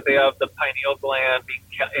say that they have the pineal gland being,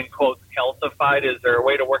 in quotes, calcified? Is there a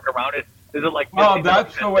way to work around it? Is it like... Well,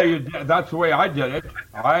 that's the way I did it.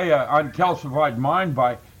 I uncalcified mine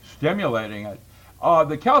by stimulating it.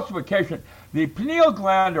 The calcification, the pineal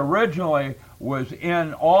gland originally was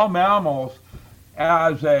in all mammals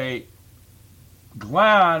as a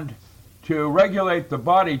gland to regulate the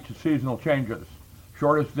body to seasonal changes.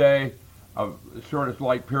 Shortest day, shortest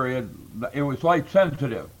light period. It was light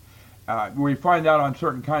sensitive. We find that on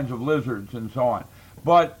certain kinds of lizards and so on.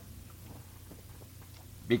 But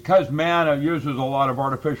because man uses a lot of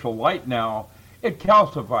artificial light now, it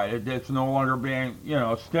calcified. It's no longer being,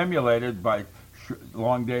 stimulated by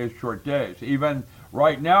long days, short days. Even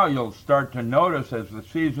right now, you'll start to notice as the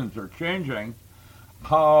seasons are changing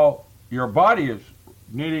how your body is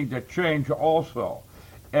needing to change also.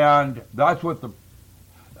 And that's what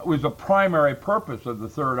was the primary purpose of the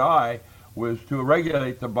third eye, was to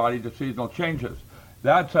regulate the body to seasonal changes.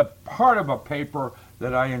 That's a part of a paper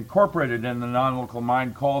that I incorporated in the non-local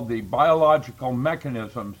mind called the biological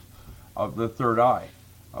mechanisms of the third eye,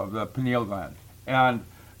 of the pineal gland. And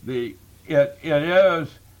it is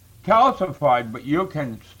calcified, but you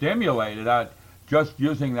can stimulate it just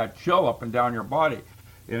using that chill up and down your body.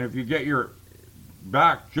 And if you get your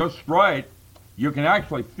back just right, you can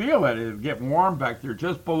actually feel it. It'll get warm back there,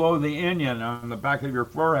 just below the inion on the back of your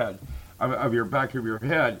forehead, of your back of your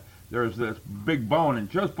head. There's this big bone, and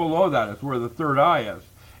just below that is where the third eye is.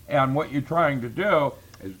 And what you're trying to do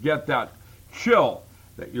is get that chill.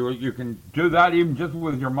 That you can do that even just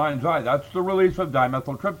with your mind's eye. That's the release of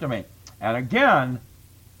dimethyltryptamine. And again,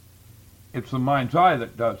 it's the mind's eye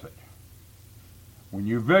that does it. When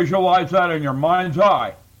you visualize that in your mind's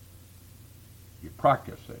eye, you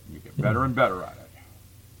practice it, and you get better and better at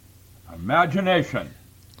it. Imagination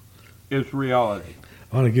is reality.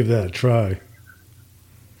 I want to give that a try.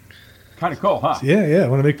 Kind of cool, huh? Yeah. I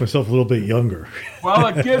want to make myself a little bit younger. Well,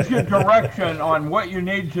 it gives you direction on what you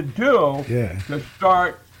need to do to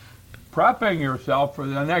start prepping yourself for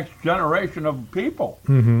the next generation of people,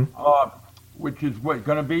 which is going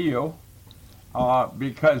to be you,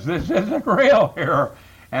 because this isn't real here.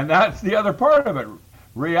 And that's the other part of it.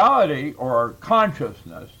 Reality, or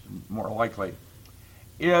consciousness, more likely,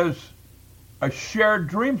 is a shared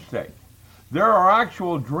dream state. There are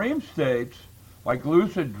actual dream states, like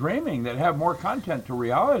lucid dreaming, that have more content to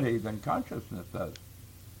reality than consciousness does.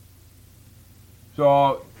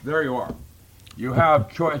 So there you are. You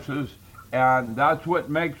have choices, and that's what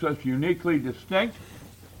makes us uniquely distinct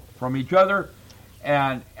from each other.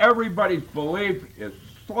 And everybody's belief is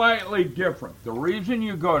slightly different. The reason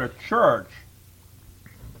you go to church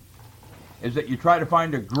is that you try to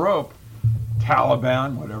find a group,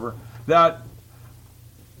 Taliban, whatever, that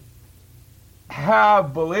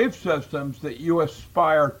have belief systems that you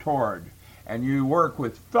aspire toward, and you work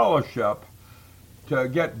with fellowship to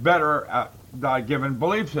get better at that given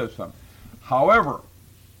belief system. However,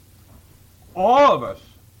 all of us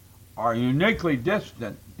are uniquely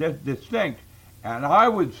distinct, and I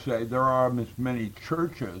would say there are as many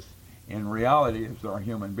churches in reality as there are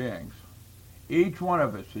human beings. Each one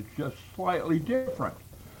of us is just slightly different.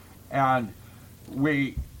 And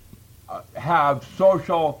we have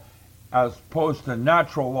social as opposed to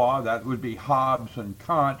natural law. That would be Hobbes and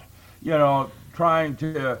Kant, trying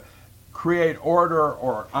to create order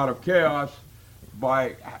or out of chaos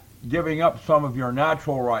by giving up some of your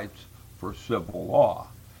natural rights for civil law.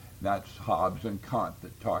 That's Hobbes and Kant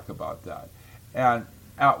that talk about that. And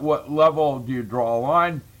at what level do you draw a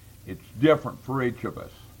line? It's different for each of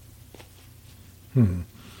us.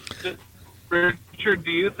 Richard,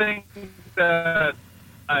 do you think that,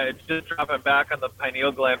 just dropping back on the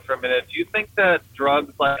pineal gland for a minute, do you think that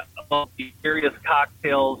drugs like various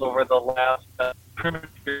cocktails over the last primitive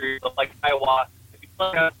period, like ayahuasca, do you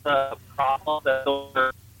think that's the problem, that those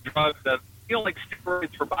are drugs that feel like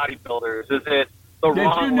steroids for bodybuilders? Is it the wrong way?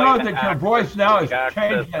 Did you know that your voice now is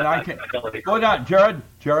changing, and I can... Slow down,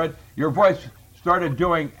 Jared, your voice started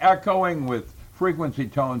doing echoing with frequency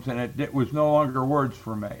tones, and it was no longer words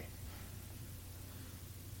for me.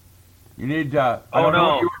 You need I don't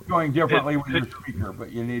know what you were doing differently with your speaker,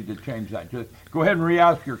 but you need to change that. Just go ahead and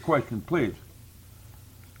re-ask your question, please.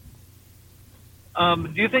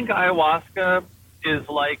 Do you think ayahuasca is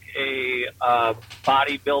like a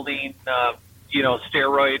bodybuilding,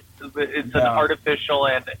 steroid? It's an artificial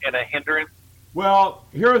and a hindrance? Well,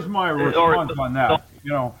 here's my response on that.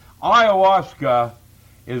 Ayahuasca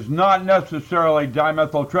is not necessarily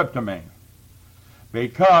dimethyltryptamine,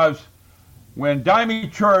 because when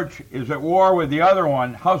Dimey Church is at war with the other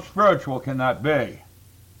one, how spiritual can that be?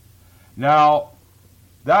 Now,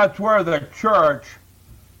 that's where the church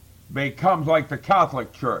becomes like the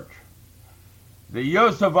Catholic Church. The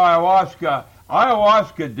use of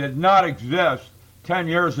ayahuasca did not exist 10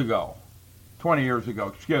 years ago, 20 years ago,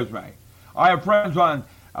 excuse me. I have friends on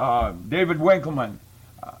David Winkelman.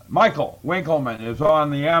 Michael Winkelman is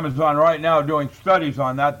on the Amazon right now doing studies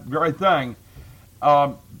on that very thing.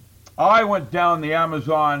 I went down the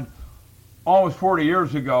Amazon almost 40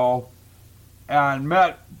 years ago and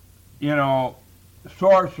met,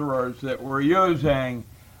 sorcerers that were using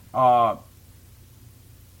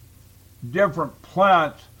different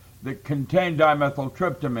plants that contain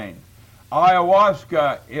dimethyltryptamine.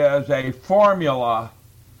 Ayahuasca is a formula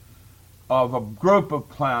of a group of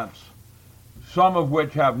plants, some of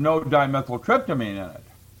which have no dimethyltryptamine in it.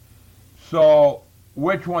 So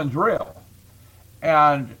which one's real?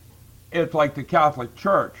 And it's like the Catholic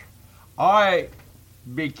Church. I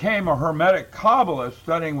became a Hermetic Kabbalist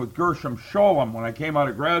studying with Gershom Scholem when I came out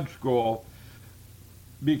of grad school,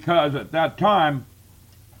 because at that time,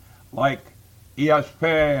 like ESP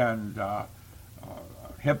and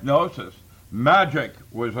hypnosis, magic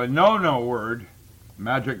was a no-no word,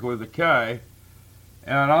 magic with a K,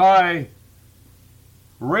 and I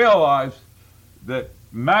realized that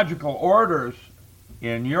magical orders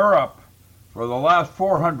in Europe for the last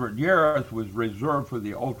 400 years was reserved for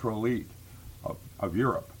the ultra elite of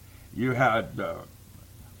Europe. You had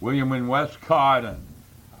William and Westcott and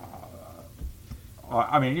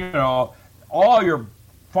all your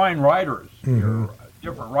fine writers, your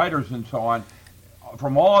different writers and so on,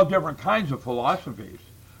 from all different kinds of philosophies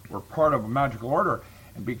were part of a magical order.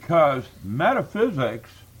 And because metaphysics,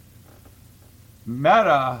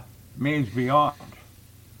 meta means beyond.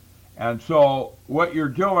 And so what you're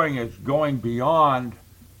doing is going beyond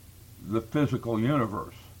the physical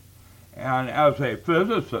universe. And as a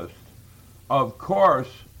physicist, of course,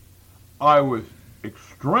 I was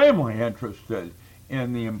extremely interested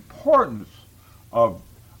in the importance of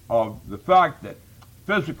the fact that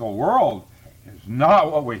physical world is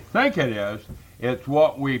not what we think it is, it's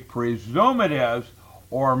what we presume it is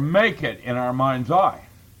or make it in our mind's eye.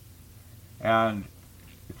 And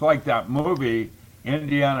it's like that movie,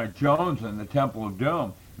 Indiana Jones and the Temple of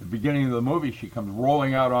Doom. At the beginning of the movie, she comes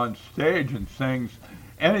rolling out on stage and sings,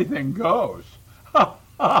 "Anything goes."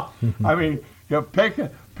 I mean, pick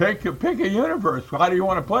a universe. How do you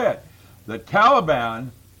want to play it? The Taliban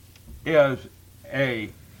is a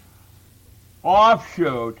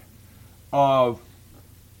offshoot of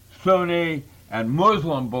Sunni and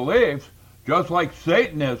Muslim beliefs, just like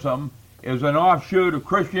Satanism is an offshoot of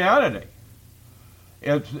Christianity.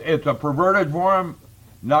 It's a perverted form,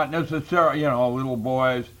 not necessarily, little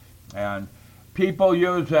boys and people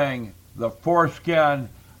using the foreskin,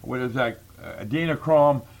 what is that,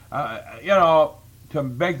 adrenochrome, to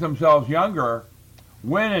make themselves younger,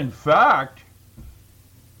 when in fact,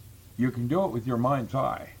 you can do it with your mind's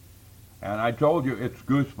eye. And I told you, it's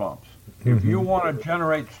goosebumps. If you want to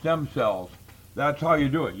generate stem cells, that's how you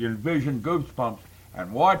do it. You envision goosebumps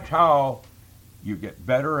and watch how you get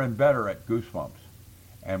better and better at goosebumps.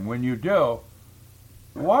 And when you do,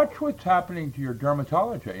 watch what's happening to your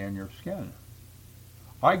dermatology and your skin.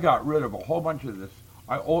 I got rid of a whole bunch of this.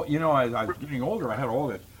 As I was getting older, I had all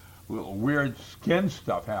this little weird skin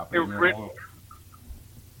stuff happening.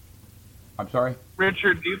 I'm sorry?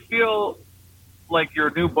 Richard, do you feel like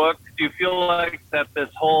your new book, do you feel like that this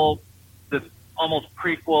almost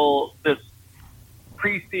prequel, this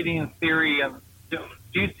preceding theory, and do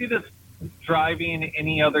you see this driving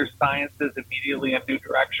any other sciences immediately in new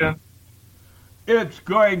direction? It's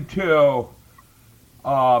going to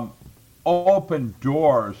open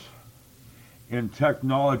doors in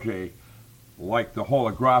technology like the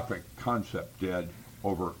holographic concept did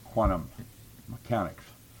over quantum mechanics.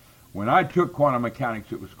 When I took quantum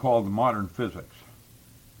mechanics, it was called modern physics.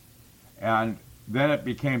 And then it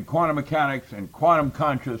became quantum mechanics and quantum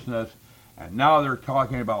consciousness, and now they're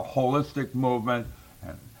talking about holistic movement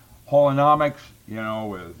and holonomics,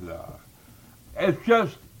 it's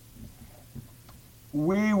just,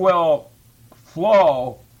 we will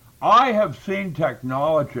flow. I have seen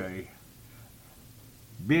technology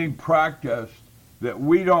being practiced that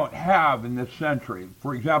we don't have in this century.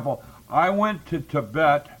 For example, I went to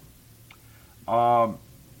Tibet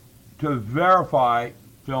to verify,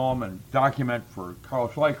 film, and document for Carl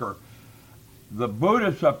Schleicher, the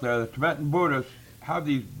Buddhists up there, the Tibetan Buddhists, have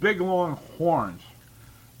these big long horns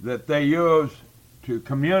that they use to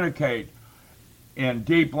communicate in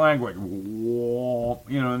deep language.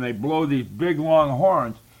 And they blow these big long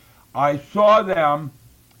horns. I saw them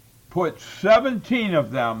put 17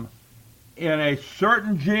 of them in a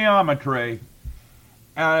certain geometry,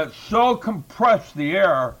 and it so compressed the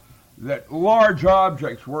air that large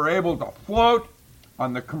objects were able to float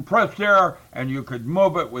on the compressed air, and you could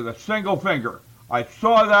move it with a single finger. I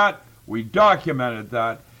saw that, we documented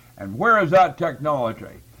that, and where is that technology?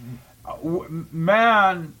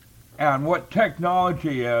 Man, and what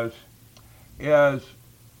technology is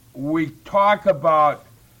we talk about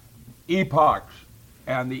epochs,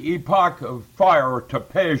 and the epoch of fire, or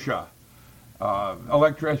Tapesha,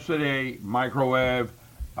 electricity, microwave,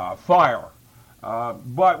 fire.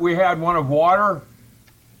 But we had one of water,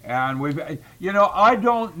 and I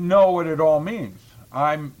don't know what it all means.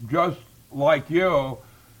 I'm just like you,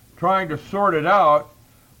 trying to sort it out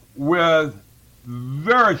with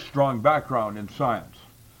very strong background in science.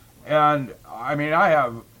 And I mean, I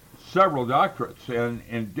have several doctorates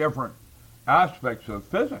in different aspects of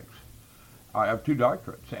physics. I have 2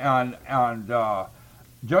 doctorates, and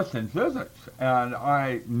just in physics. And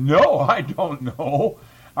I know I don't know.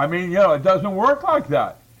 I mean, it doesn't work like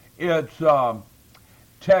that. It's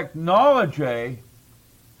technology.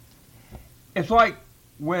 It's like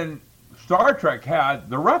when Star Trek had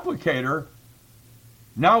the replicator.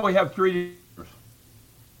 Now we have 3D printers.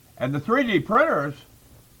 And the 3D printers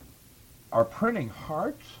are printing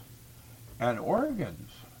hearts and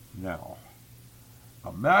organs now.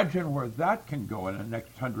 Imagine where that can go in the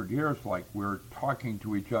next 100 years, like we're talking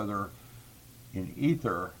to each other in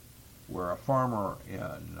ether, where a farmer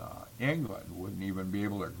in England wouldn't even be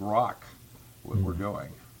able to grok what we're doing.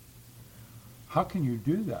 How can you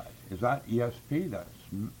do that? Is that ESP? That's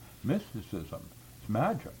mysticism. It's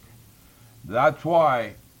magic. That's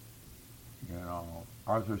why,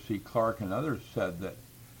 Arthur C. Clarke and others said that,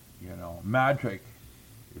 magic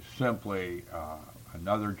is simply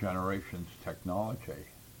another generation's technology,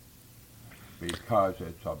 because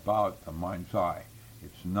it's about the mind's eye.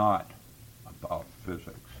 It's not about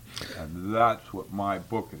physics. And that's what my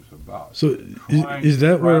book is about. So is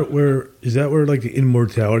that where like the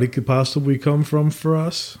immortality could possibly come from for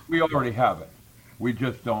us? We already have it. We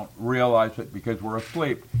just don't realize it because we're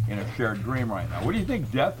asleep in a shared dream right now. What do you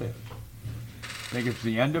think death is? Think it's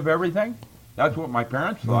the end of everything? That's what my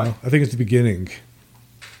parents thought. No, I think it's the beginning.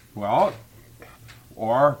 Well,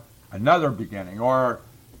 or another beginning, or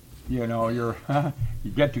you're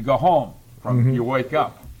you get to go home from you wake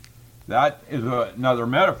up. That is another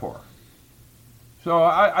metaphor. So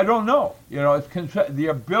I don't know. It's the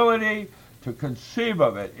ability to conceive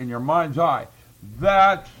of it in your mind's eye.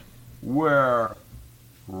 That's where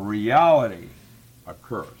reality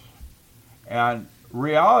occurs. And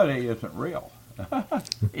reality isn't real.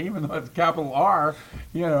 Even though it's capital R,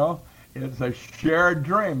 it's a shared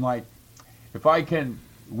dream. Like, if I can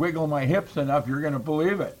wiggle my hips enough, you're going to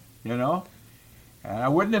believe it, And I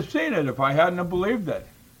wouldn't have seen it if I hadn't have believed it.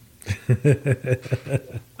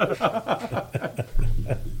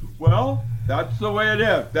 Well, that's the way it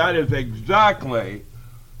is. That is exactly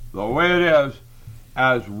the way it is,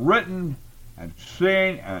 as written and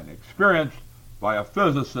seen and experienced by a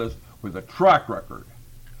physicist with a track record.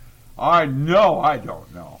 I know I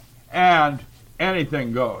don't know. And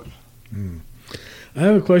anything goes. I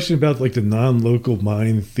have a question about like the non-local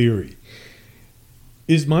mind theory.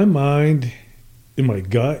 Is my mind in my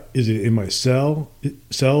gut? Is it in my cells?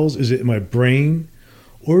 Is it in my brain?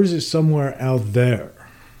 Or is it somewhere out there?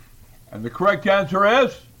 And the correct answer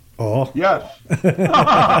is? Oh. Yes.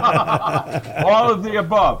 All of the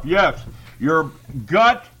above. Yes. Your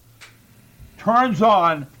gut turns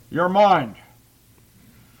on your mind.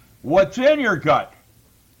 What's in your gut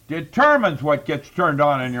determines what gets turned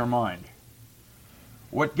on in your mind.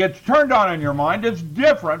 What gets turned on in your mind is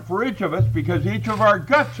different for each of us because each of our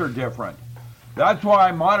guts are different. That's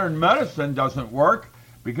why modern medicine doesn't work,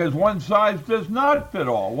 because one size does not fit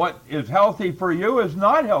all. What is healthy for you is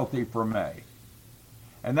not healthy for me.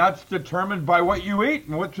 And that's determined by what you eat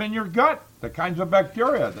and what's in your gut, the kinds of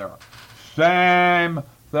bacteria there are. Same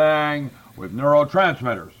thing with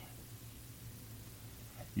neurotransmitters.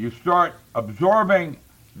 You start absorbing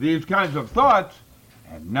these kinds of thoughts,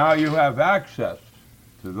 and now you have access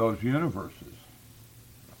to those universes.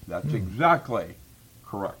 That's exactly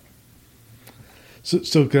correct.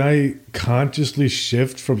 So can I consciously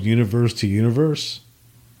shift from universe to universe?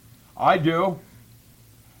 I do.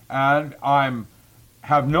 And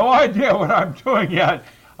have no idea what I'm doing yet.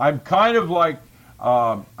 I'm kind of like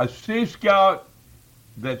a Sea Scout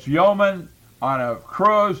that's yeoman on a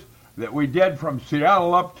cruise that we did from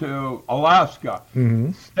Seattle up to Alaska.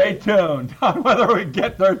 Mm-hmm. Stay tuned on whether we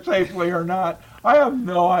get there safely or not. I have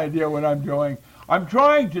no idea what I'm doing. I'm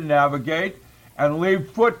trying to navigate and leave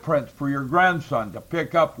footprints for your grandson to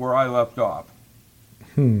pick up where I left off.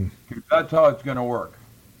 That's how it's going to work.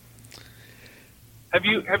 Have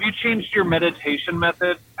you changed your meditation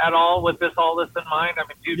method at all with all this in mind? I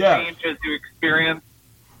mean, do you change as you experience?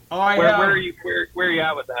 Where are you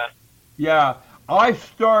at with that? Yeah, I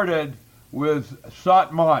started with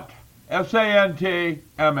Satmat,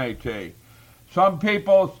 Santmat. Some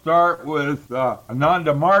people start with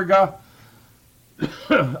Ananda Marga.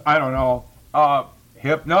 I don't know.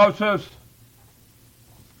 Hypnosis.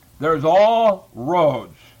 There's all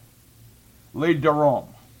roads lead to Rome.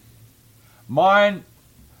 My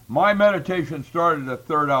meditation started at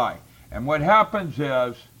third eye. And what happens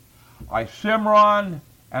is I Simran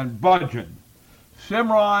and Bhajan.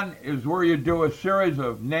 Simran is where you do a series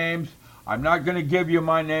of names. I'm not going to give you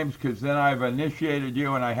my names because then I've initiated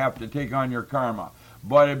you and I have to take on your karma.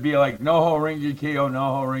 But it'd be like Noho Ringekyo,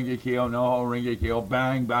 Noho Ringekyo, Noho Ringekyo,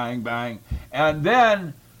 bang, bang, bang. And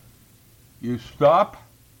then you stop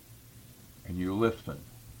and you listen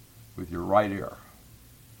with your right ear.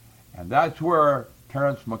 And that's where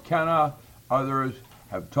Terence McKenna, others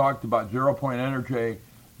have talked about zero-point energy,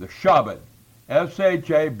 the Shabad,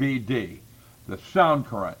 S-H-A-B-D, the sound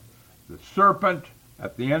current, the serpent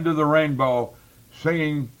at the end of the rainbow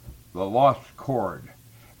singing the lost chord.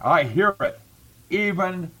 I hear it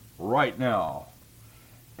even right now.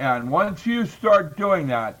 And once you start doing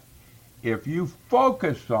that, if you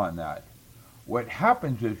focus on that, what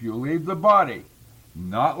happens is you leave the body,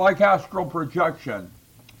 not like astral projection.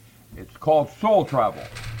 It's called soul travel,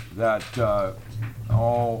 that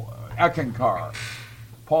Eckankar,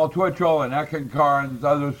 Paul Twitchell and Eckankar and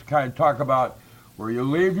others kind of talk about, where you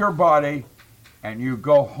leave your body and you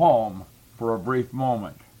go home for a brief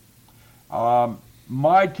moment.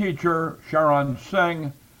 My teacher, Sharon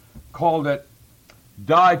Singh, called it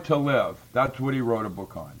Die to Live. That's what he wrote a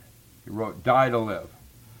book on. He wrote Die to Live.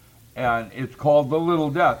 And it's called The Little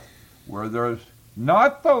Death, where there's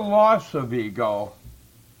not the loss of ego,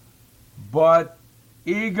 but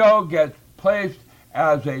ego gets placed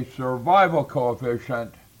as a survival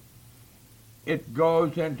coefficient. It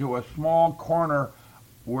goes into a small corner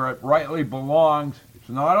where it rightly belongs. It's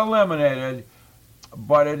not eliminated,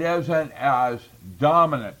 but it isn't as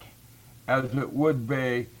dominant as it would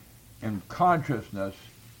be in consciousness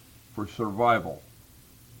for survival.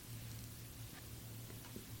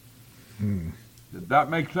 Did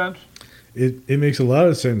that make sense? It makes a lot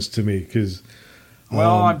of sense to me because...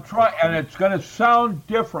 Well, I'm trying, and it's going to sound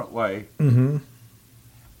differently to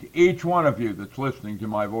each one of you that's listening to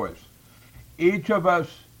my voice. Each of us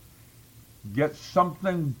gets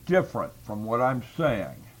something different from what I'm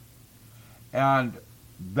saying. And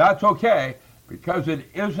that's okay, because it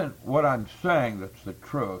isn't what I'm saying that's the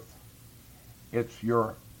truth. It's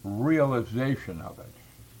your realization of it.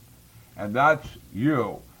 And that's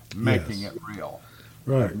you making it real.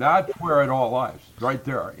 Right. And that's where it all lies, right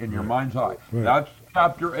there in your mind's eye. Right. That's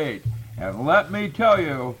chapter 8. And let me tell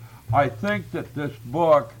you, I think that this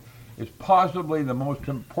book is possibly the most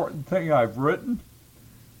important thing I've written.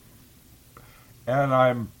 And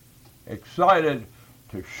I'm excited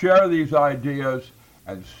to share these ideas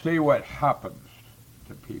and see what happens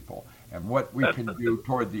to people and what we can do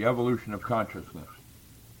toward the evolution of consciousness.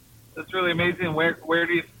 That's really amazing. Where is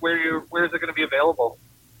it going to be available?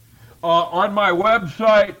 On my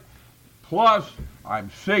website, plus I'm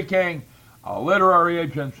seeking literary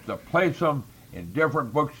agents to place them in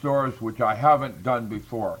different bookstores, which I haven't done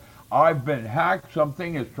before. I've been hacked.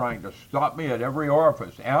 Something is trying to stop me at every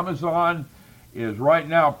orifice. Amazon is right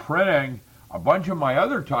now printing a bunch of my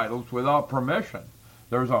other titles without permission.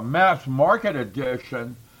 There's a mass market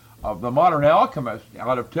edition of The Modern Alchemist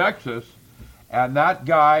out of Texas, and that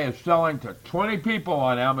guy is selling to 20 people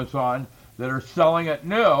on Amazon that are selling it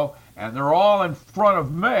new, and they're all in front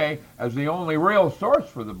of me as the only real source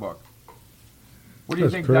for the book. What do you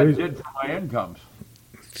think that did for my incomes?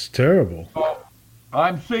 It's terrible. So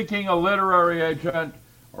I'm seeking a literary agent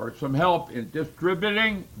or some help in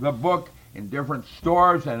distributing the book in different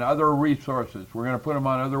stores and other resources. We're going to put them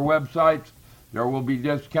on other websites. There will be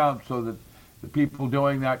discounts so that the people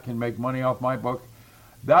doing that can make money off my book.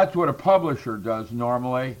 That's what a publisher does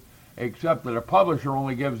normally, except that a publisher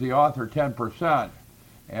only gives the author 10%.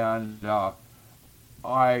 And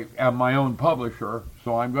I am my own publisher,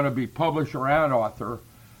 so I'm going to be publisher and author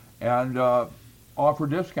and offer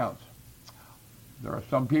discounts. There are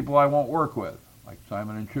some people I won't work with. like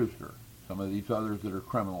Simon and Schuster, some of these others that are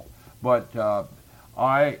criminal. But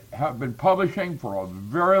I have been publishing for a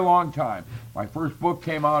very long time. My first book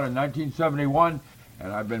came out in 1971,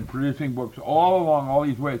 and I've been producing books all along all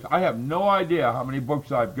these ways. I have no idea how many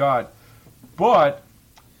books I've got, but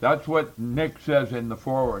that's what Nick says in the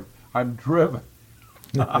foreword. I'm driven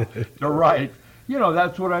to write. You know,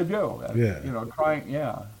 that's what I do. Yeah. You know, trying,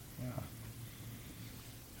 yeah.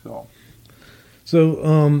 So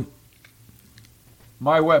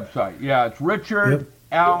my website, it's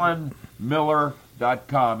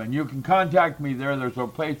richardallenmiller.com, and you can contact me there. There's a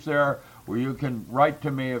place there where you can write to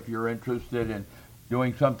me if you're interested in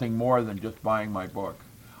doing something more than just buying my book.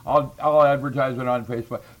 I'll advertise it on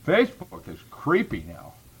Facebook. Facebook is creepy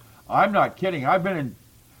now. I'm not kidding. I've been in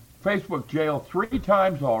Facebook jail 3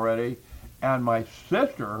 times already, and my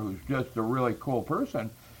sister, who's just a really cool person,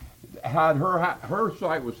 had her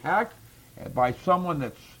site was hacked by someone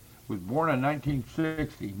that was born in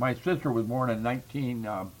 1960. My sister was born in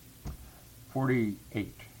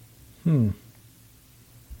 1948.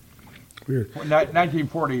 Weird.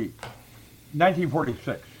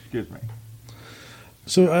 1946, excuse me.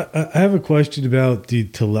 So I have a question about the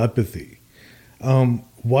telepathy.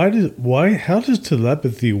 How does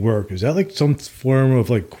telepathy work? Is that like some form of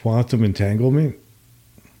like quantum entanglement?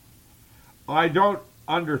 I don't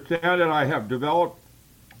understand it. I have developed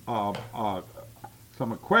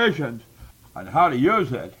some equations on how to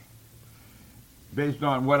use it based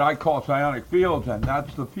on what I call psionic fields, and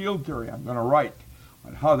that's the field theory I'm going to write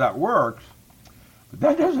on how that works. But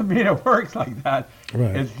that doesn't mean it works like that.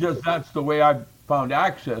 Right. It's just that's the way I've found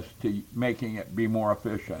access to making it be more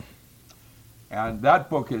efficient. And that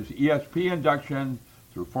book is ESP Induction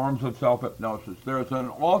Through Forms of Self-Hypnosis. There's an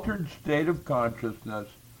altered state of consciousness.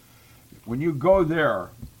 When you go there,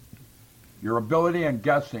 your ability in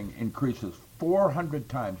guessing increases 400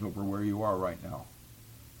 times over where you are right now.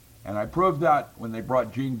 And I proved that when they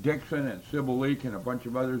brought Gene Dixon and Sybil Leek and a bunch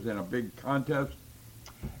of others in a big contest.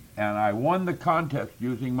 And I won the contest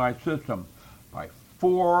using my system by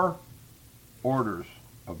 4 orders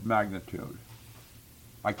of magnitude.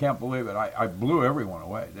 I can't believe it. I blew everyone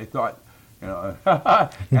away. They thought, and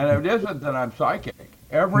it isn't that I'm psychic.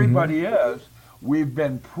 Everybody is. We've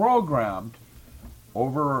been programmed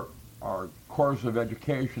over our course of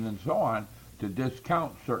education and so on to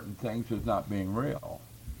discount certain things as not being real.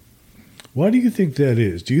 Why do you think that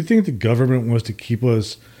is? Do you think the government wants to keep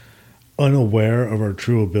us unaware of our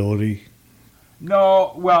true ability?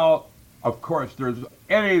 No, well, of course, there's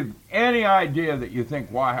any idea that you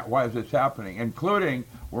think, why is this happening, including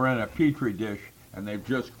we're in a petri dish and they've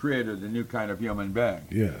just created a new kind of human being.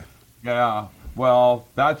 Yeah. Yeah, well,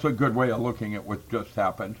 that's a good way of looking at what just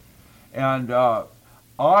happened. And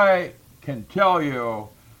I can tell you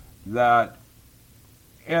that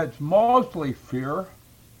it's mostly fear.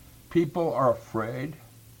 People are afraid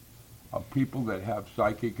of people that have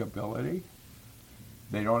psychic ability.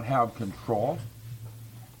 They don't have control.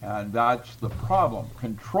 And that's the problem.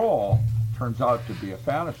 Control turns out to be a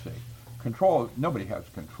fantasy. Control, nobody has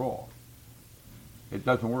control. It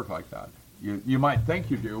doesn't work like that. You might think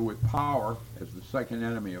you do with power as the second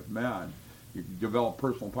enemy of man. You can develop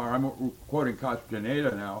personal power. I'm quoting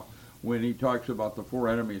Castaneda now when he talks about the 4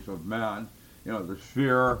 enemies of man. You know, there's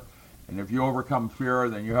fear, and if you overcome fear,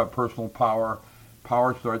 then you have personal power.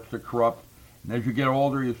 Power starts to corrupt. And as you get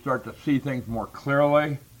older, you start to see things more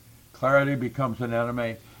clearly. Clarity becomes an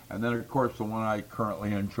enemy. And then, of course, the one I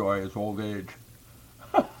currently enjoy is old age.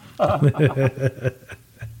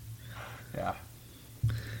 Yeah.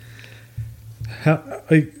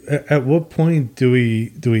 At what point do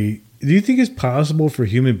you think it's possible for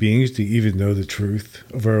human beings to even know the truth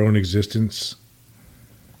of our own existence?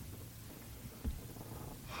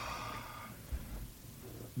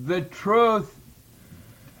 The truth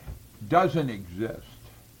doesn't exist.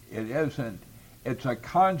 It isn't. It's a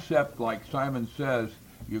concept, like Simon says,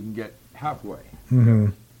 you can get halfway. Mm-hmm.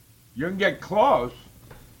 You can get close,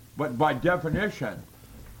 but by definition,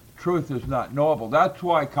 truth is not knowable. That's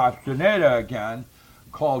why Castaneda, again,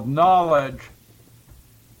 called knowledge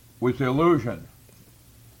was illusion,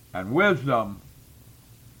 and wisdom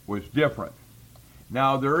was different.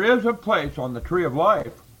 Now, there is a place on the tree of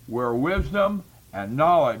life where wisdom and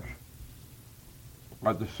knowledge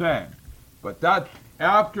are the same, but that's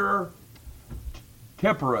after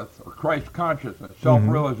Tippereth, or Christ consciousness,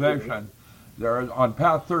 self-realization. There is, on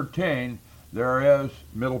path 13, there is,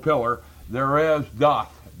 middle pillar, there is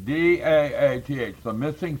Dath, D-A-A-T-H, the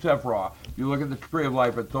missing Sephiroth. You look at the tree of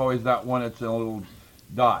life, it's always that one, it's in a little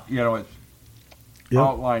dot. You know, it's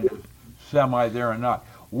outlined as semi there and not.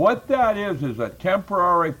 What that is a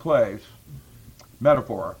temporary place,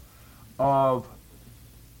 metaphor, of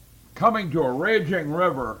coming to a raging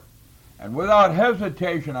river, and without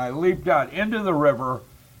hesitation I leaped out into the river,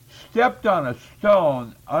 stepped on a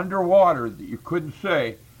stone underwater that you couldn't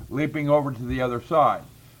see, leaping over to the other side.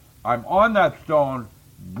 I'm on that stone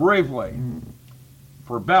briefly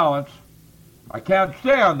for balance. I can't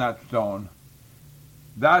stay on that stone.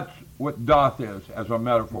 That's what doth is as a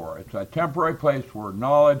metaphor. It's a temporary place where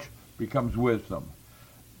knowledge becomes wisdom.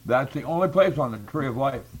 That's the only place on the tree of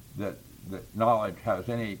life that knowledge has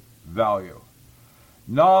any value.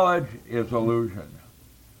 Knowledge is illusion.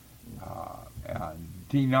 And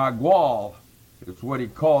T. Nagual is what he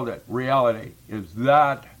called it. Reality is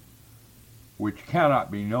that which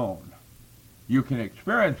cannot be known. You can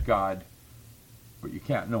experience God, but you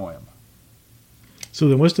can't know him. So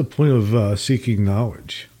then what's the point of seeking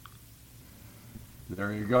knowledge?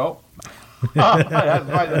 There you go. That's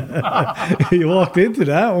right. You walked into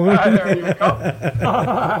that one. There you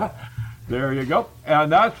go. There you go.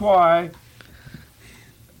 And that's why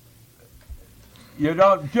you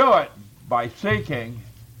don't do it by seeking.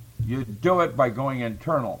 You do it by going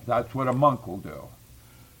internal. That's what a monk will do.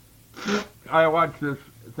 I watched this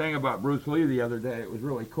thing about Bruce Lee the other day. It was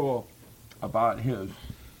really cool about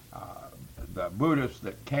the Buddhist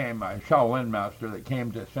that came, a Shaolin master that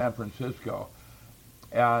came to San Francisco.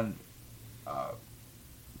 And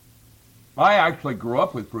I actually grew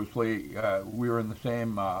up with Bruce Lee. We were in the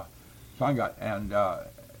same Sangat, and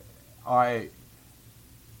I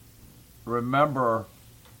remember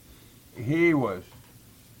he was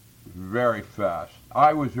very fast.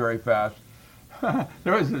 I was very fast.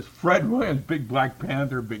 There was this Fred Williams, big Black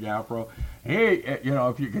Panther, big afro. He,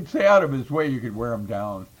 if you could stay out of his way, you could wear him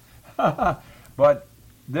down. But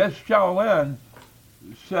this Shaolin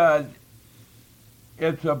said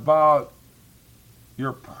it's about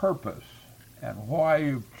your purpose and why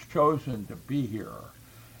you've chosen to be here.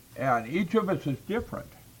 And each of us is different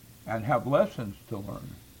and have lessons to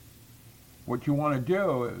learn. What you want to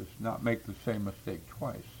do is not make the same mistake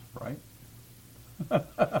twice, right?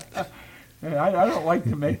 I don't like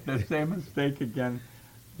to make the same mistake again,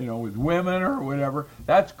 with women or whatever.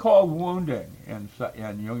 That's called wounding in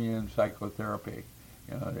Jungian psychotherapy.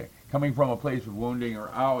 Coming from a place of wounding or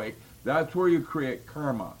owie, that's where you create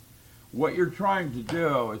karma. What you're trying to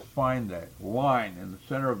do is find that line in the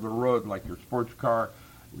center of the road, like your sports car,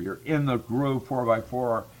 where you're in the groove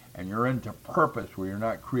 4x4, and you're into purpose, where you're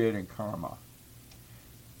not creating karma.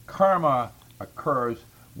 Karma occurs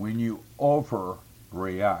when you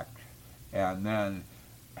overreact and then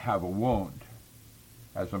have a wound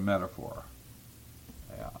as a metaphor.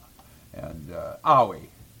 Yeah. And owie.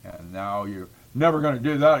 And now you're never going to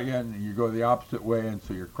do that again, and you go the opposite way, and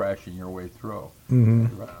so you're crashing your way through.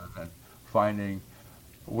 Mm-hmm. Rather than finding,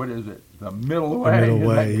 what is it, the middle way? The middle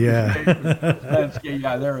way, yeah.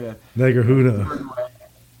 Yeah, there it is. Negerhuda.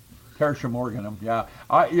 Tertia Morganum, yeah.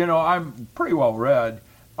 I'm pretty well read.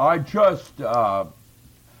 I just, I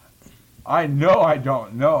know I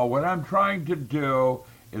don't know. What I'm trying to do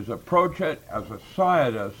is approach it as a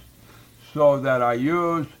scientist so that I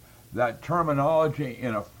use that terminology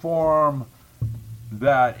in a form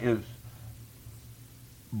that is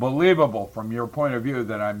believable from your point of view,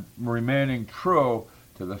 that I'm remaining true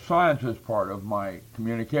to the sciences part of my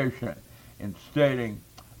communication in stating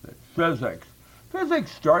that physics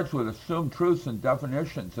starts with assumed truths and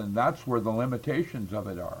definitions, and that's where the limitations of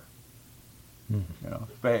it are.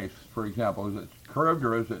 Space, for example, is it curved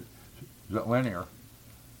or is it linear?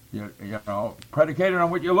 Predicated on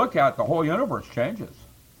what you look at, the whole universe changes.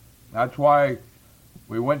 That's why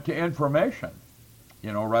we went to information,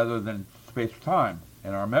 rather than space-time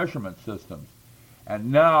in our measurement systems.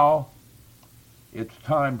 And now it's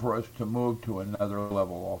time for us to move to another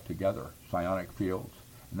level altogether, psionic fields.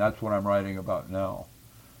 And that's what I'm writing about now,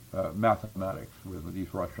 mathematics with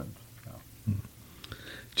these Russians. Yeah.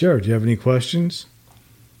 Jared, do you have any questions?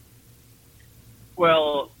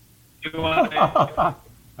 Well, do you want to...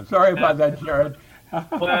 I'm sorry about that, Jared.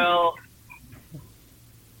 Well,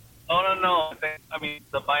 no. I mean,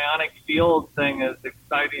 the bionic field thing is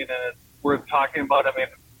exciting and it's worth talking about.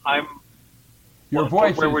 I mean, Your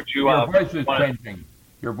voice is changing.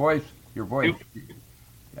 Your voice.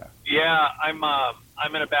 Yeah, I'm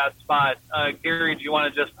in a bad spot. Gary, do you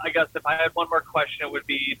want to I guess if I had one more question, it would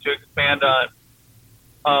be to expand on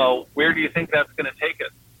where do you think that's going to take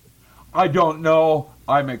us? I don't know.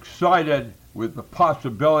 I'm excited with the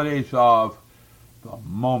possibilities of the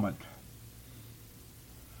moment.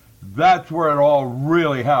 That's where it all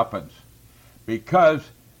really happens, because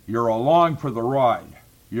you're along for the ride.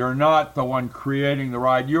 You're not the one creating the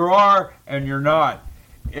ride. You are and you're not.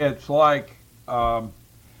 It's like,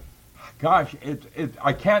 gosh,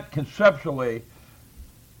 I can't conceptually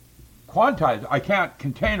quantize. I can't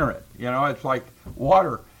container it. It's like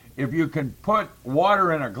water. If you can put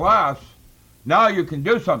water in a glass, now you can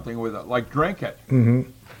do something with it, like drink it. Mm-hmm.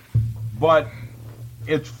 But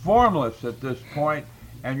it's formless at this point,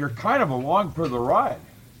 and you're kind of along for the ride,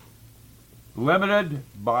 limited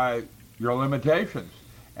by your limitations.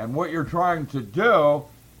 And what you're trying to do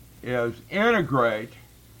is integrate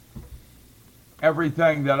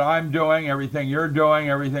everything that I'm doing, everything you're doing,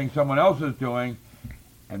 everything someone else is doing,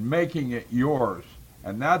 and making it yours.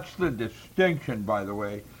 And that's the distinction, by the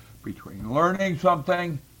way, between learning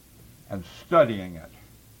something and studying it.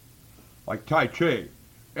 Like Tai Chi.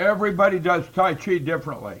 Everybody does Tai Chi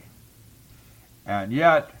differently. And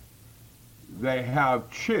yet, they have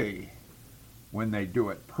Chi when they do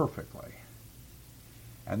it perfectly.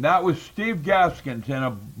 And that was Steve Gaskins in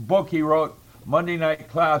a book he wrote, Monday Night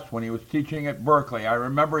Class, when he was teaching at Berkeley. I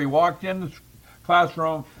remember he walked in the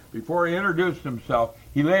classroom before he introduced himself.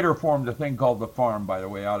 He later formed a thing called The Farm, by the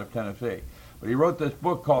way, out of Tennessee. But he wrote this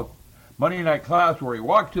book called Monday Night Class, where he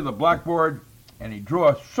walked to the blackboard and he drew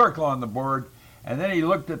a circle on the board, and then he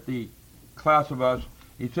looked at the class of us.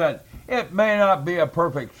 He said, it may not be a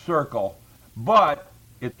perfect circle, but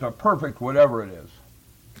it's a perfect whatever it is.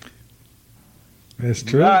 That's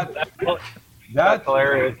true. That's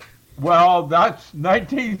hilarious. Well, that's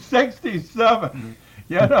 1967.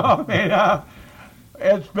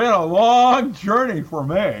 It's been a long journey for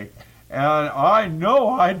me, and I know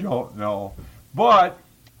I don't know, but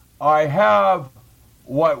I have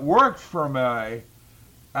what works for me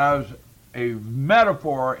as a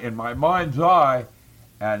metaphor in my mind's eye,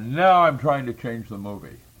 and now I'm trying to change the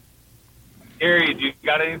movie. Gary, do you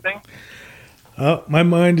got anything? My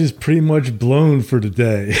mind is pretty much blown for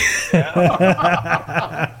today. Next.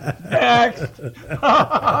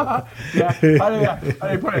 How do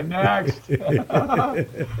you put it? Next.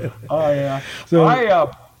 Oh yeah. So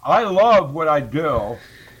I love what I do,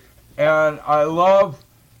 and I love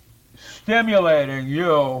stimulating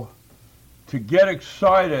you to get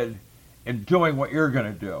excited in doing what you're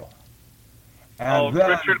going to do. And then,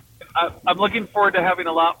 Richard, I'm looking forward to having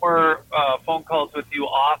a lot more phone calls with you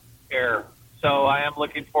off air. So I am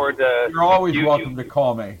looking forward to... You're always welcome to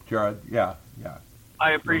call me, Jared. Yeah.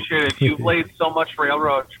 I appreciate it. You've laid so much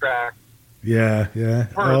railroad track Yeah.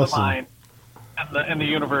 for Awesome. the mind and the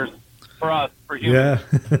universe, for us, for humans.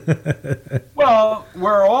 Yeah. Well,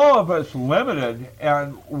 we're all of us limited,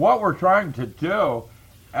 and what we're trying to do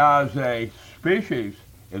as a species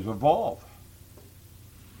is evolve.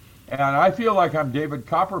 And I feel like I'm David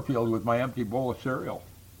Copperfield with my empty bowl of cereal,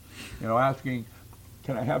 asking,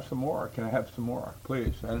 can I have some more? Can I have some more,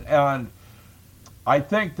 please? And I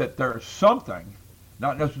think that there's something,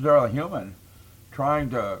 not necessarily human, trying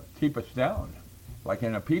to keep us down, like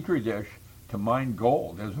in a petri dish, to mine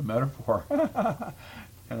gold as a metaphor.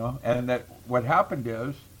 And that what happened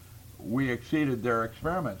is we exceeded their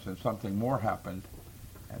experiments and something more happened,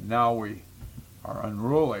 and now we are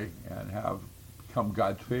unruly and have become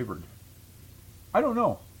God's favored. I don't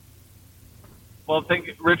know. Well, thank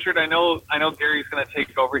you, Richard. I know Gary's going to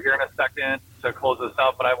take over here in a second to close this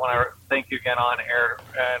up, but I want to thank you again on air,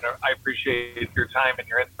 and I appreciate your time and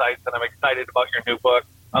your insights, and I'm excited about your new book.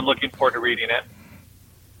 I'm looking forward to reading it.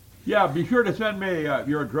 Yeah, be sure to send me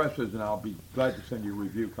your addresses, and I'll be glad to send you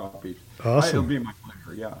review copies. Awesome. It'll be my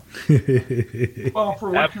pleasure, yeah. Well, for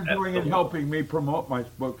what you're doing and helping me promote my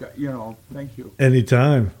book, thank you.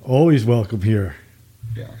 Anytime. Always welcome here.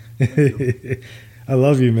 Yeah. Thank you. I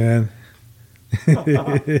love you, man.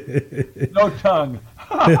 No tongue.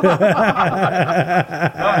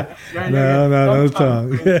 No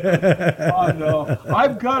tongue. Oh, no.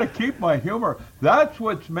 I've got to keep my humor. That's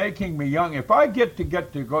what's making me young. If I get to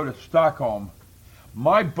go to Stockholm,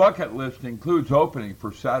 my bucket list includes opening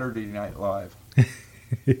for Saturday Night Live.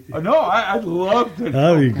 No, I'd love to.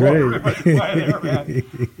 That'd be great.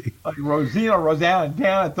 Like Rosanna, and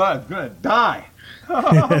Dan, I thought I was going to die.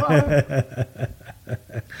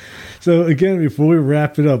 So again, before we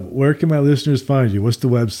wrap it up, where can my listeners find you? What's the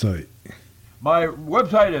website? My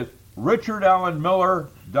website is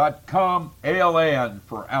richardallenmiller.com, ALAN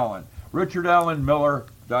for Allen,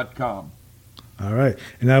 richardallenmiller.com. All right.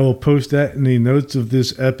 And I will post that in the notes of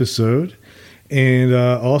this episode. And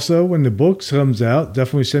also, when the book comes out,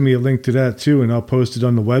 definitely send me a link to that too, and I'll post it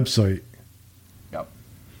on the website. Yep.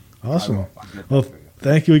 Awesome. Well,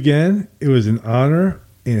 thank you again. It was an honor.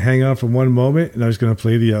 And hang on for one moment, and I was going to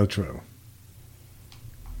play the outro.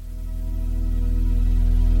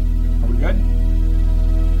 Are we good?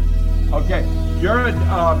 Okay. Jared,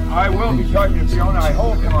 I will be talking to Fiona, I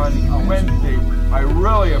hope, on Wednesday. I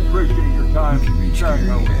really appreciate your time sharing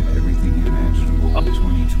her with me.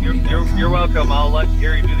 2020.com. You're welcome. I'll let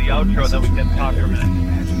Gary do the outro, and then we can talk from it.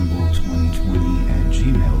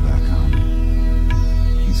 everythingimaginable2020@gmail.com.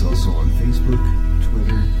 He's also on Facebook,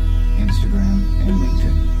 Twitter, Instagram, and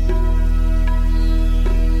LinkedIn.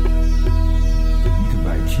 You can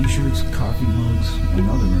buy t-shirts, coffee mugs, and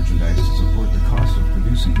other merchandise to support the cost of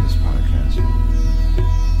producing this podcast.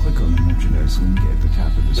 Click on the merchandise link at the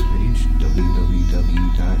top of this page,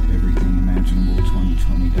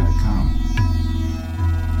 www.everythingimaginable2020.com.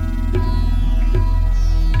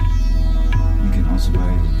 You can also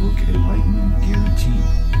buy the book Enlightenment Guaranteed.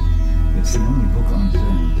 It's the only book on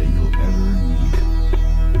Zen that you'll ever need.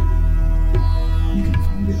 You can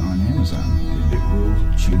find it on Amazon, and it will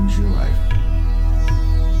change your life.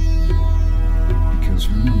 Because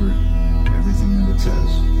remember, everything that it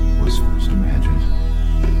says